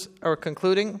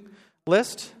concluding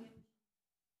list?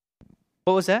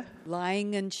 What was that?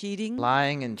 Lying and cheating.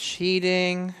 Lying and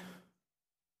cheating.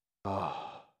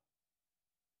 Oh.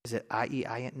 Is it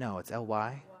I-E-I-N? No, it's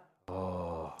L-Y.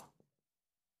 Oh.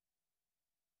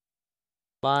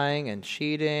 Lying and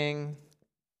cheating.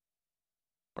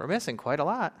 We're missing quite a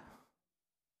lot.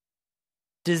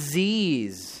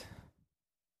 Disease.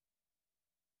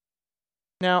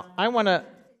 Now, I want to...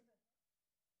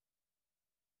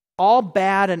 all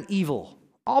bad and evil.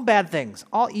 All bad things,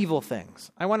 all evil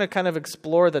things. I want to kind of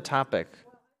explore the topic.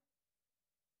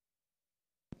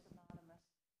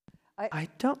 I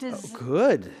don't...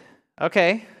 good.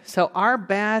 Okay, so are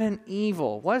bad and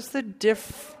evil. What's the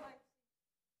diff...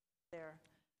 There.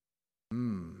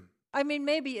 I mean,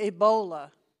 maybe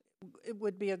Ebola. It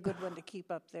would be a good one to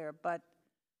keep up there, but,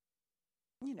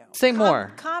 you know. Say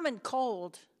more. Common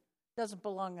cold doesn't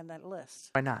belong on that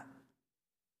list. Why not?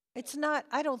 It's not,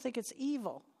 I don't think it's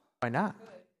evil. Why not?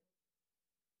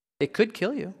 It could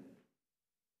kill you.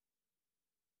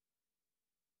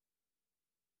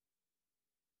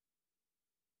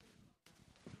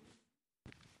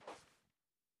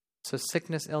 So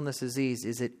sickness, illness, disease,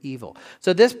 is it evil?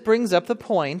 So this brings up the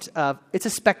point of it's a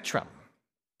spectrum,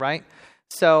 right?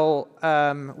 So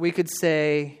we could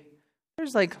say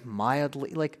there's like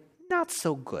mildly, like not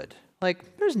so good.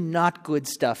 Like there's not good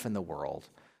stuff in the world,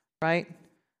 right?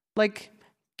 Like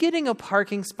getting a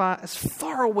parking spot as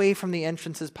far away from the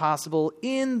entrance as possible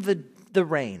in the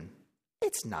rain.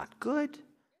 It's not good.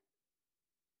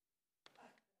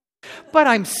 But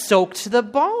I'm soaked to the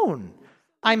bone.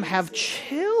 I have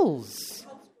chills.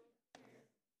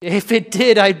 If it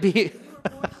did, I'd be...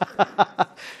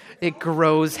 It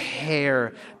grows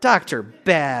hair. Dr.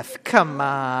 Beth, come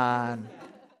on.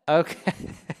 Okay.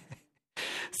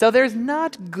 So there's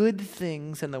not good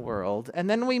things in the world. And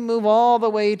then we move all the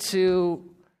way to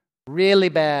really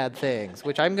bad things,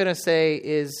 which I'm going to say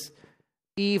is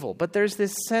evil. But there's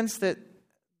this sense that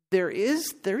there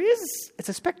is it's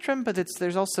a spectrum, but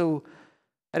there's also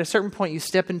at a certain point you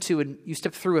step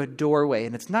through a doorway,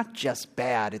 and it's not just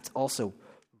bad, it's also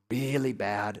really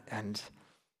bad and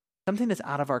something that's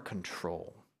out of our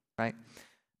control, right?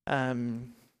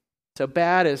 So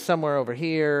bad is somewhere over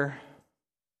here.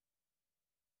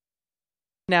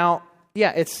 Now,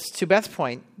 yeah, it's to Beth's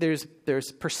point, there's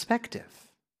perspective,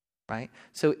 right?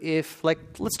 So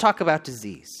let's talk about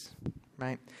disease,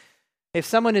 right? If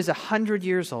someone is 100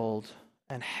 years old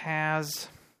and has,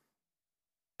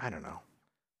 I don't know,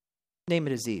 name a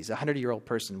disease, a 100-year-old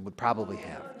person would probably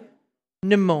have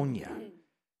pneumonia.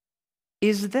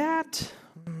 Is that,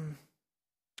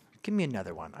 give me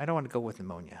another one. I don't want to go with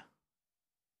pneumonia.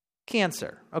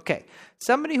 Cancer. Okay.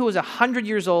 Somebody who is 100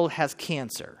 years old has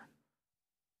cancer.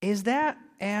 Is that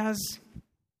I'm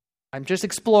just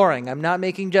exploring. I'm not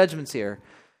making judgments here.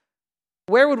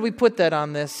 Where would we put that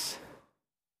on this?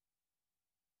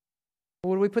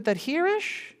 Would we put that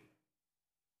here-ish?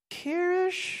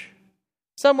 Here-ish?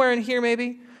 Somewhere in here,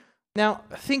 maybe? Now,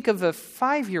 think of a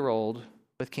 5-year-old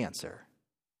with cancer.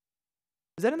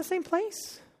 Is that in the same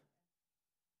place?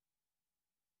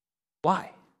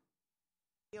 Why?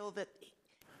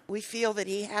 We feel that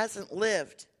he hasn't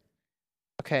lived.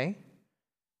 Okay.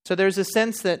 So there's a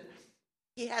sense that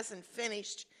he hasn't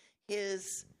finished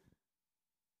his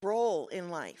role in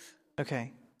life.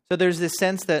 Okay. So there's this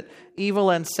sense that evil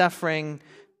and suffering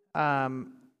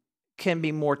can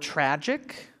be more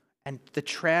tragic, and the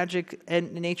tragic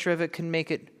nature of it can make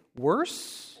it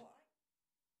worse.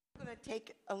 I'm going to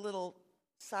take a little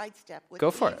sidestep with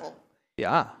Go for evil. It.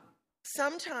 Yeah.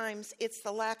 Sometimes it's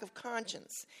the lack of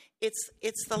conscience. It's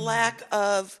the lack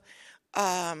of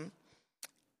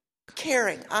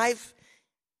caring. I've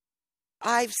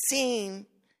seen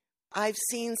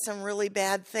some really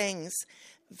bad things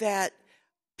that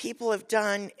people have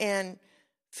done and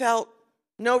felt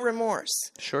no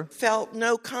remorse. Sure. Felt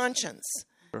no conscience.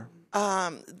 Sure.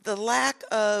 The lack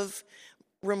of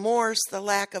remorse, the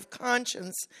lack of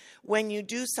conscience when you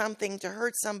do something to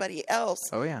hurt somebody else,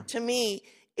 to me,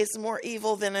 is more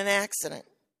evil than an accident.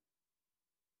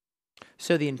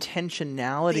 So the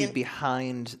intentionality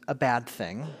behind a bad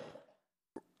thing,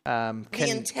 the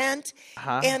intent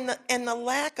and the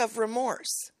lack of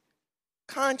remorse,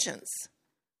 conscience.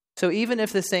 So even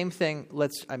if the same thing,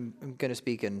 I'm going to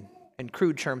speak in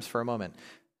crude terms for a moment.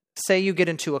 Say you get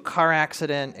into a car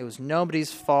accident. It was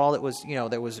nobody's fault. It was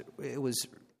it was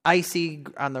icy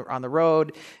on the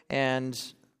road, and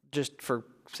just for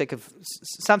sake of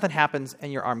something happens,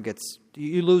 and your arm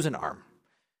you lose an arm.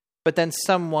 But then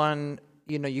someone,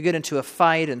 you get into a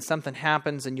fight, and something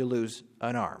happens, and you lose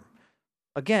an arm.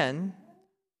 Again,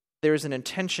 there's an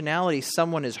intentionality.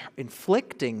 Someone is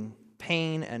inflicting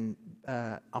pain and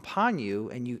upon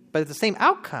you, but it's the same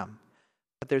outcome.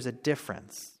 But there's a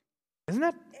difference, isn't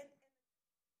that?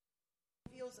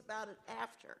 Feels about it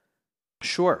after.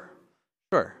 Sure.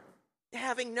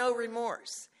 Having no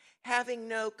remorse, having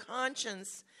no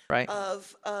conscience right.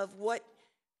 of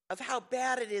how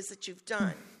bad it is that you've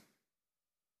done.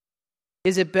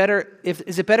 Is it better if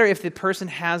the person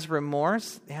has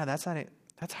remorse? Yeah, that's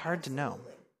hard to know.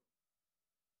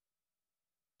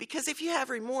 Because if you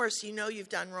have remorse, you know you've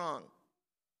done wrong.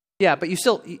 Yeah, but you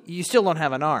still don't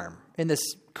have an arm in this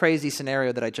crazy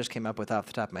scenario that I just came up with off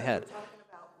the top of my head. We're talking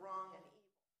about wrong and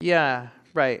evil. Yeah,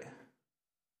 right.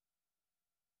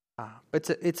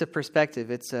 It's a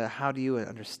perspective. It's a how do you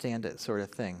understand it sort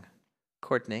of thing.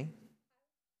 Courtney?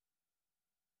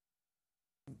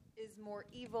 Is more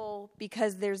evil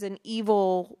because there's an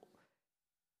evil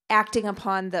acting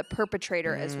upon the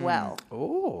perpetrator as well.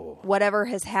 Oh. Whatever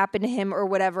has happened to him or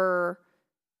whatever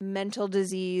mental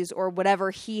disease or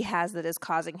whatever he has that is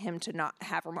causing him to not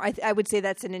have remorse. I would say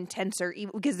that's an intenser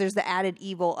evil because there's the added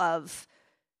evil of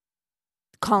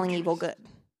calling evil good.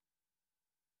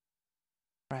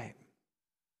 Right.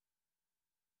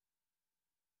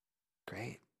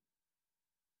 Great.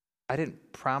 I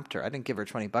didn't prompt her. I didn't give her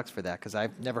 $20 for that because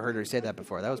I've never heard her say that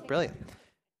before. That was brilliant.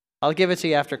 I'll give it to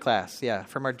you after class. Yeah,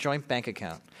 from our joint bank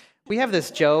account. We have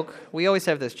this joke. We always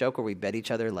have this joke where we bet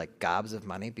each other like gobs of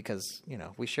money because,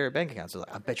 we share a bank account. So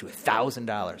I'll bet you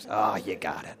 $1,000. Oh, you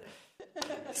got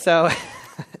it. So,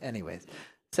 anyways.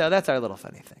 So that's our little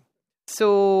funny thing.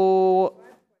 So,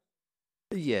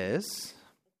 yes.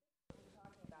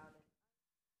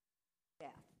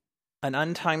 An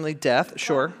untimely death,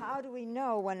 sure. How do we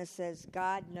know when it says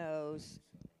God knows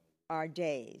our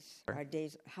days? Sure. Our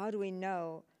days. How do we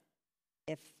know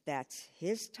if that's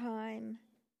His time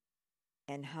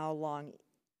and how long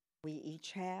we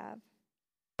each have?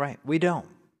 Right. We don't.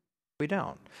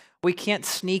 We can't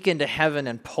sneak into heaven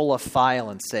and pull a file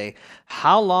and say,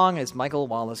 how long is Michael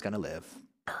Wallace going to live?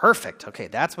 Perfect. Okay,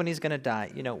 that's when he's going to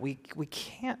die. We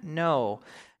can't know.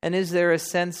 And is there a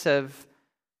sense of,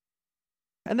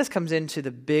 and this comes into the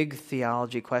big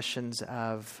theology questions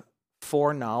of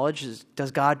foreknowledge.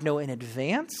 Does God know in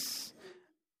advance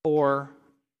or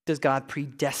does God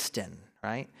predestine,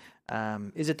 right?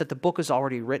 Is it that the book is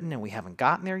already written and we haven't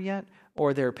gotten there yet?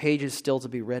 Or there are pages still to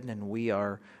be written and we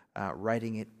are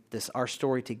writing our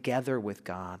story together with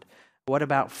God? What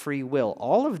about free will?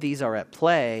 All of these are at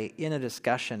play in a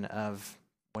discussion of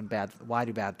why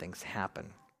do bad things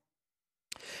happen?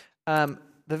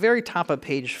 The very top of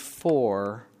page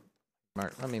 4,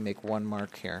 let me make one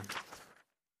mark here.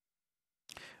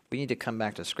 We need to come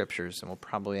back to scriptures, and we'll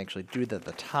probably actually do that at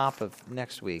the top of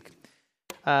next week.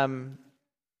 Top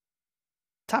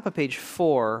of page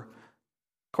 4,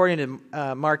 according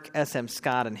to Mark S.M.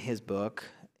 Scott in his book,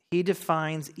 he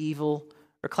defines evil,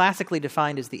 or classically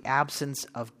defined as the absence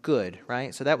of good,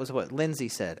 right? So that was what Lindsay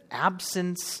said,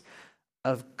 absence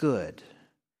of good.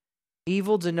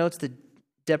 Evil denotes the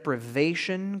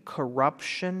deprivation,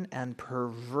 corruption, and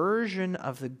perversion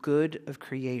of the good of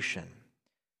creation.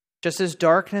 Just as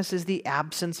darkness is the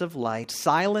absence of light,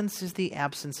 silence is the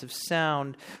absence of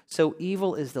sound, so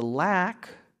evil is the lack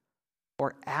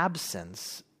or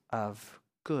absence of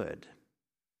good.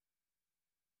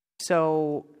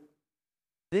 So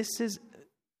this is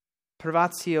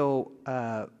privatio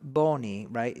boni,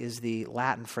 right, is the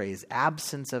Latin phrase,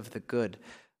 absence of the good.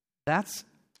 That's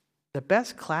the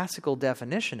best classical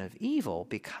definition of evil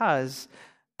because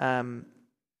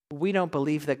we don't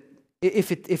believe that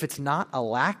if it's not a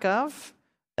lack of,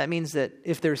 that means that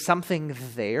if there's something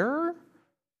there,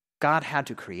 God had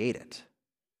to create it,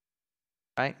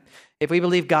 right? If we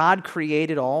believe God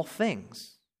created all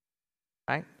things,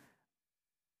 right,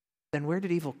 then where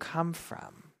did evil come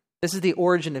from? This is the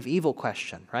origin of evil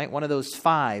question, right? One of those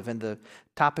 5 and the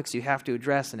topics you have to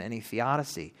address in any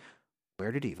theodicy.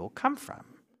 Where did evil come from?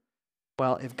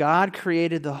 Well, if God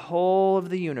created the whole of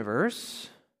the universe,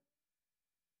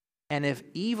 and if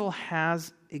evil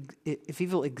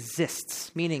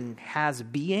exists, meaning has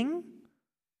being,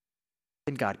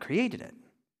 then God created it.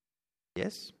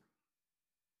 Yes?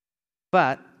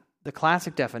 But the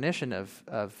classic definition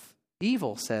of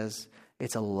evil says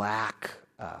it's a lack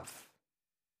of.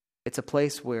 It's a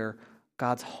place where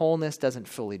God's wholeness doesn't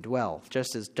fully dwell.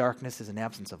 Just as darkness is an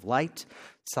absence of light,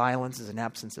 silence is an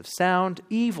absence of sound,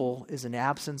 evil is an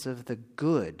absence of the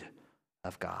good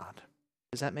of God.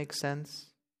 Does that make sense?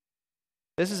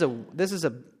 This is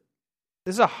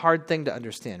a hard thing to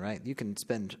understand, right? You can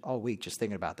spend all week just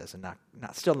thinking about this and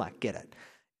still not get it.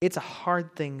 It's a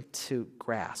hard thing to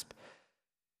grasp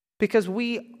because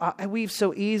we've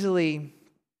so easily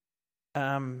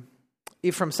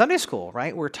from Sunday school,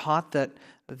 right? We're taught that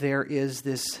there is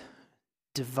this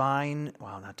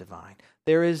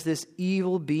there is this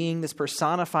evil being, this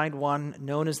personified one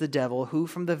known as the devil, who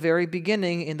from the very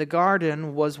beginning in the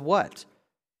garden was what?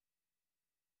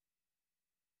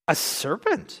 A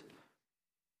serpent.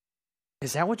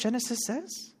 Is that what Genesis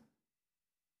says?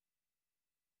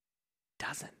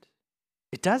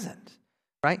 It doesn't,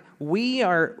 right? We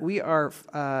are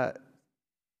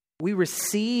we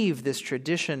receive this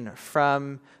tradition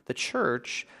from the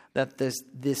church that this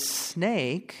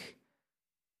snake,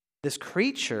 this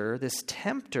creature, this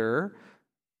tempter,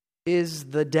 is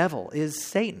the devil, is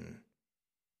Satan.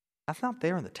 That's not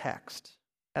there in the text.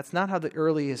 That's not how the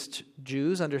earliest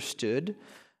Jews understood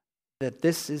that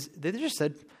this is. They just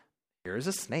said, here's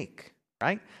a snake,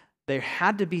 right? There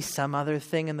had to be some other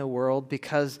thing in the world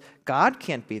because God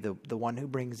can't be the one who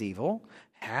brings evil.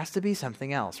 It has to be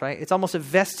something else, right? It's almost a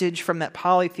vestige from that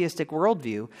polytheistic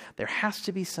worldview. There has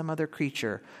to be some other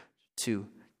creature to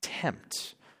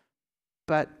tempt.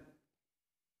 But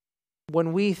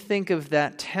when we think of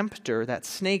that tempter, that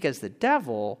snake as the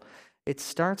devil, it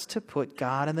starts to put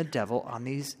God and the devil on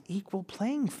these equal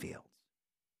playing fields.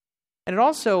 And it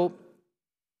also,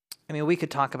 we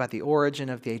could talk about the origin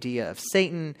of the idea of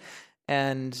Satan,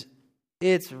 and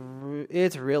it's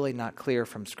really not clear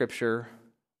from Scripture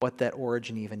what that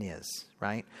origin even is,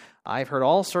 right? I've heard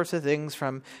all sorts of things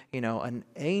from, an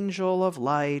angel of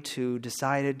light who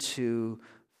decided to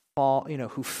fall,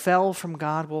 who fell from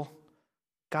God. Well,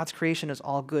 God's creation is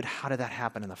all good. How did that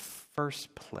happen in the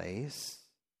first place?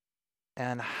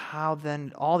 And how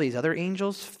then all these other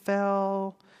angels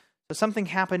fell? So something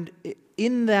happened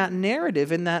in that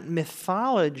narrative, in that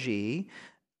mythology.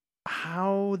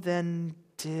 How then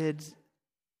did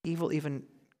evil even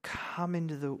come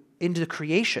into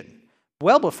creation?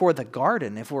 Well before the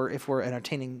garden, if we're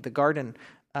entertaining the garden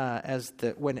as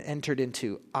when it entered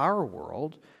into our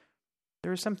world,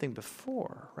 there was something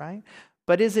before, right?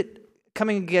 But is it,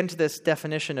 coming again to this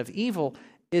definition of evil,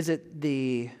 is it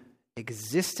the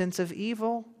existence of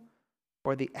evil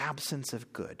or the absence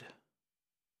of good?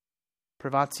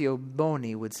 Privatio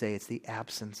Boni would say it's the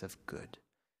absence of good.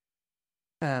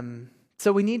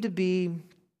 So we need to be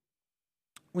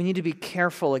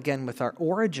careful again with our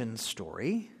origin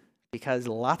story, because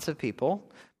lots of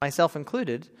people, myself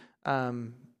included,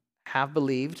 have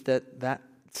believed that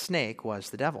snake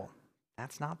was the devil.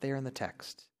 That's not there in the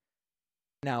text.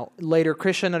 Now, later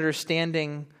Christian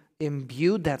understanding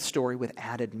imbued that story with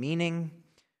added meaning.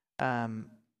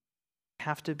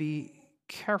 Have to be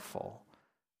careful.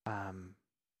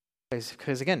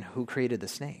 Because again, who created the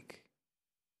snake?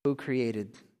 Who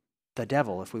created the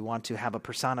devil, if we want to have a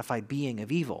personified being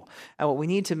of evil? And what we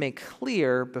need to make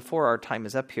clear before our time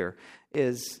is up here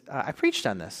is, I preached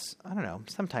on this,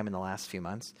 sometime in the last few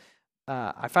months.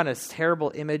 I found a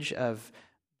terrible image of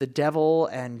the devil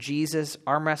and Jesus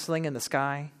arm wrestling in the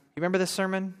sky. You remember this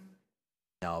sermon?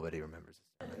 Nobody remembers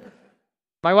the sermon.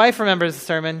 My wife remembers the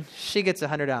sermon. She gets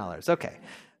 $100. Okay.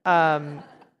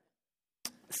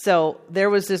 So there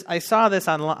was this, I saw this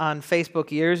on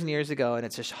Facebook years and years ago, and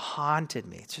it just haunted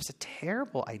me. It's just a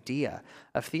terrible idea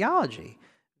of theology,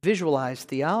 visualized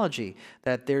theology,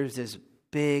 that there's this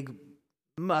big,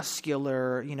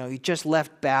 muscular, he just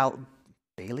left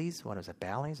Bailey's? What is it,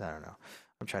 Bally's? I don't know.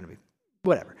 I'm trying to be,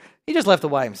 whatever. He just left the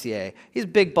YMCA. He's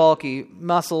big, bulky,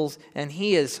 muscles, and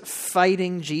he is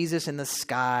fighting Jesus in the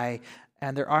sky,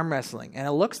 and they're arm wrestling. And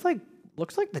it looks like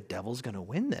the devil's going to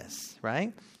win this,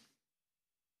 right?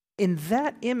 In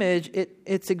that image,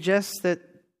 it suggests that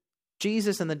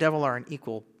Jesus and the devil are on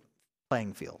equal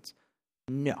playing fields.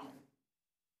 No,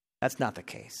 that's not the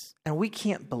case. And we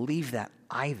can't believe that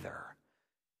either.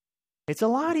 It's a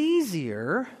lot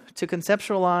easier to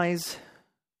conceptualize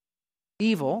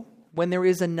evil when there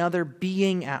is another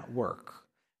being at work.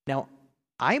 Now,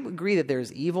 I agree that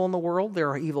there's evil in the world. There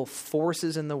are evil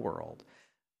forces in the world.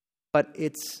 But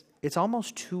it's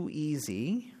almost too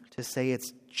easy to say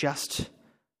it's just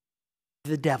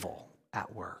the devil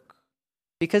at work,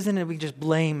 because then we just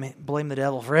blame the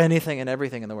devil for anything and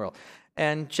everything in the world.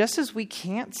 And just as we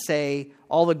can't say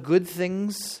all the good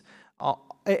things,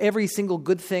 every single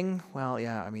good thing, well,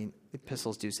 yeah,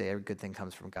 epistles do say every good thing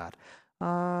comes from God.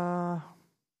 I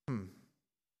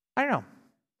don't know.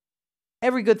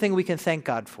 Every good thing we can thank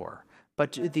God for,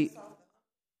 but the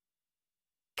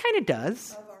kind of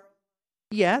does,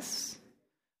 yes,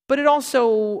 but it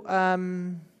also.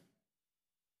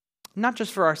 Not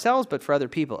just for ourselves, but for other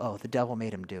people. Oh, the devil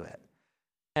made him do it.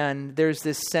 And there's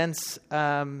this sense,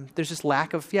 there's this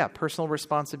lack of, personal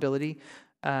responsibility,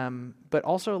 but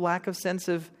also a lack of sense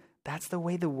of that's the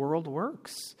way the world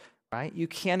works, right? You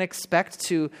can't expect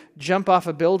to jump off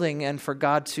a building and for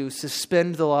God to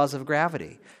suspend the laws of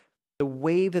gravity. The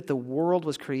way that the world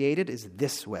was created is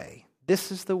this way.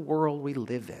 This is the world we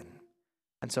live in.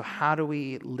 And so how do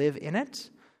we live in it?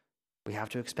 We have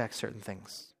to expect certain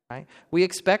things. Right? We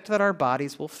expect that our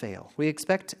bodies will fail. We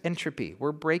expect entropy.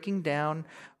 We're breaking down.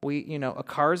 A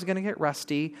car is going to get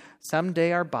rusty.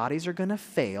 Someday our bodies are going to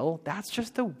fail. That's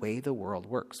just the way the world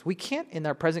works. We can't, in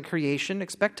our present creation,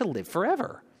 expect to live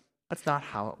forever. That's not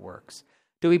how it works.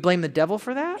 Do we blame the devil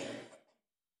for that?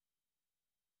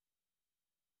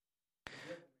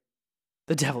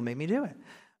 The devil made me do it.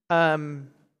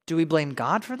 Do we blame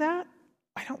God for that?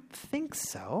 I don't think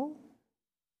so.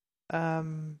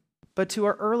 But to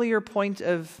our earlier point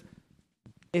of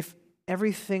if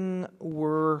everything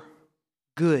were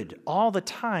good all the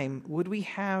time, would we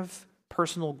have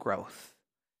personal growth?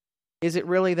 Is it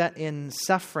really that in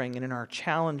suffering and in our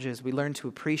challenges we learn to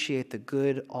appreciate the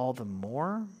good all the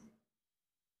more?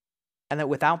 And that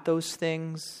without those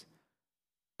things,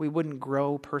 we wouldn't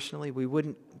grow personally. We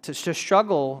wouldn't. To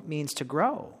struggle means to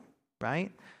grow,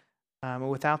 right?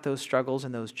 Without those struggles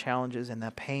and those challenges and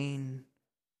that pain,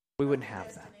 we wouldn't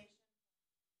have that.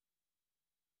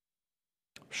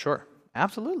 Sure,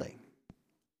 absolutely.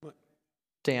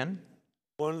 Dan?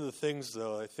 One of the things,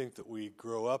 though, I think that we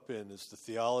grow up in is the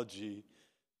theology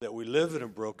that we live in a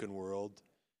broken world,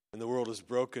 and the world is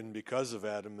broken because of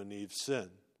Adam and Eve's sin.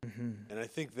 Mm-hmm. And I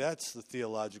think that's the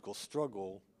theological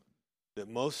struggle that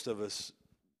most of us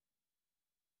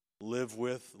live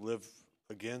with, live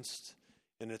against,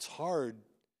 and it's hard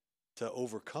to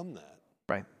overcome that.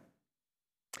 Right.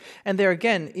 And there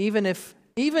again, even if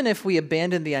we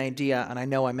abandon the idea, and I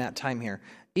know I'm at time here,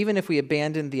 even if we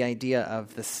abandon the idea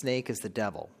of the snake as the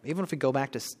devil, even if we go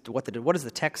back to what does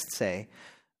the text say,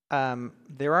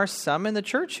 there are some in the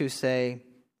church who say,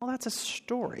 well, that's a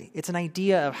story. It's an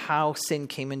idea of how sin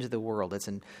came into the world. It's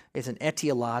an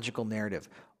etiological narrative.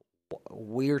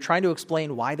 We're trying to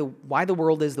explain why the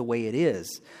world is the way it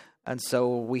is, and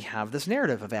so we have this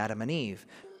narrative of Adam and Eve.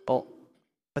 Well,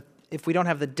 but if we don't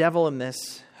have the devil in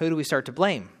this, who do we start to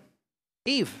blame?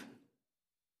 Eve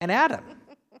and Adam.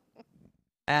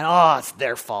 And, it's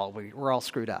their fault. We're all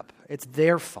screwed up. It's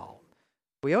their fault.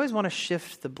 We always want to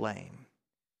shift the blame.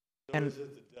 So is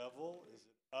it the devil? Is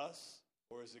it us?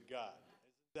 Or is it God?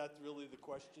 Is that really the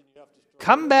question you have to start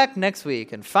Come back next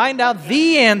week and find out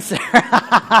the answer.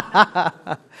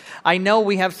 I know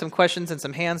we have some questions and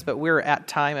some hands, but we're at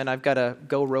time, and I've got to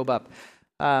go robe up.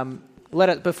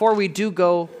 Before we do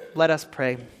go, let us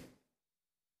pray.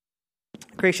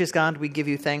 Gracious God, we give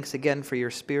you thanks again for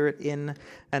your Spirit in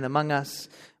and among us.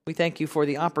 We thank you for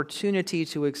the opportunity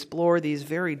to explore these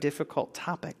very difficult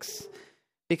topics.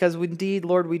 Because indeed,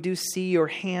 Lord, we do see your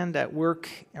hand at work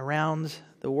around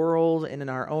the world and in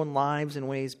our own lives in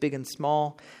ways big and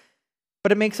small.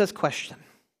 But it makes us question.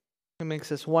 It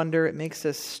makes us wonder. It makes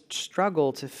us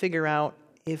struggle to figure out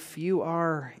if you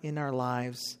are in our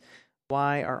lives,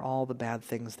 why are all the bad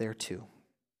things there too?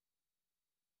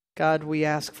 God, we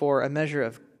ask for a measure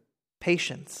of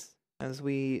patience as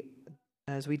we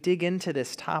dig into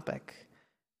this topic.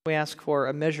 We ask for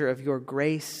a measure of your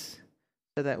grace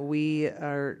so that we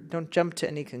don't jump to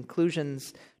any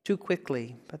conclusions too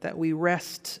quickly, but that we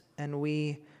rest and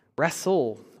we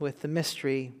wrestle with the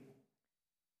mystery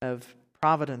of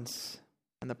providence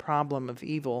and the problem of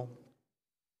evil.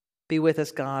 Be with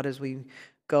us, God, as we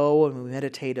go and we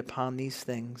meditate upon these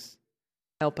things.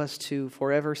 Help us to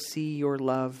forever see your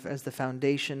love as the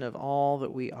foundation of all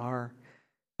that we are,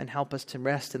 and help us to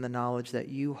rest in the knowledge that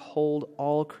you hold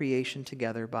all creation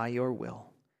together by your will.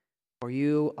 For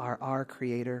you are our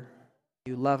Creator.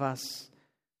 You love us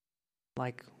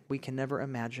like we can never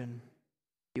imagine.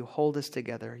 You hold us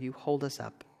together. You hold us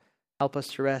up. Help us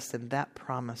to rest in that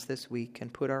promise this week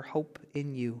and put our hope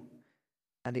in you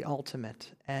and the ultimate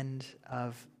end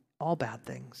of all bad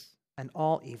things and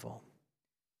all evil.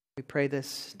 We pray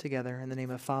this together in the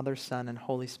name of Father, Son, and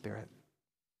Holy Spirit.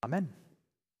 Amen.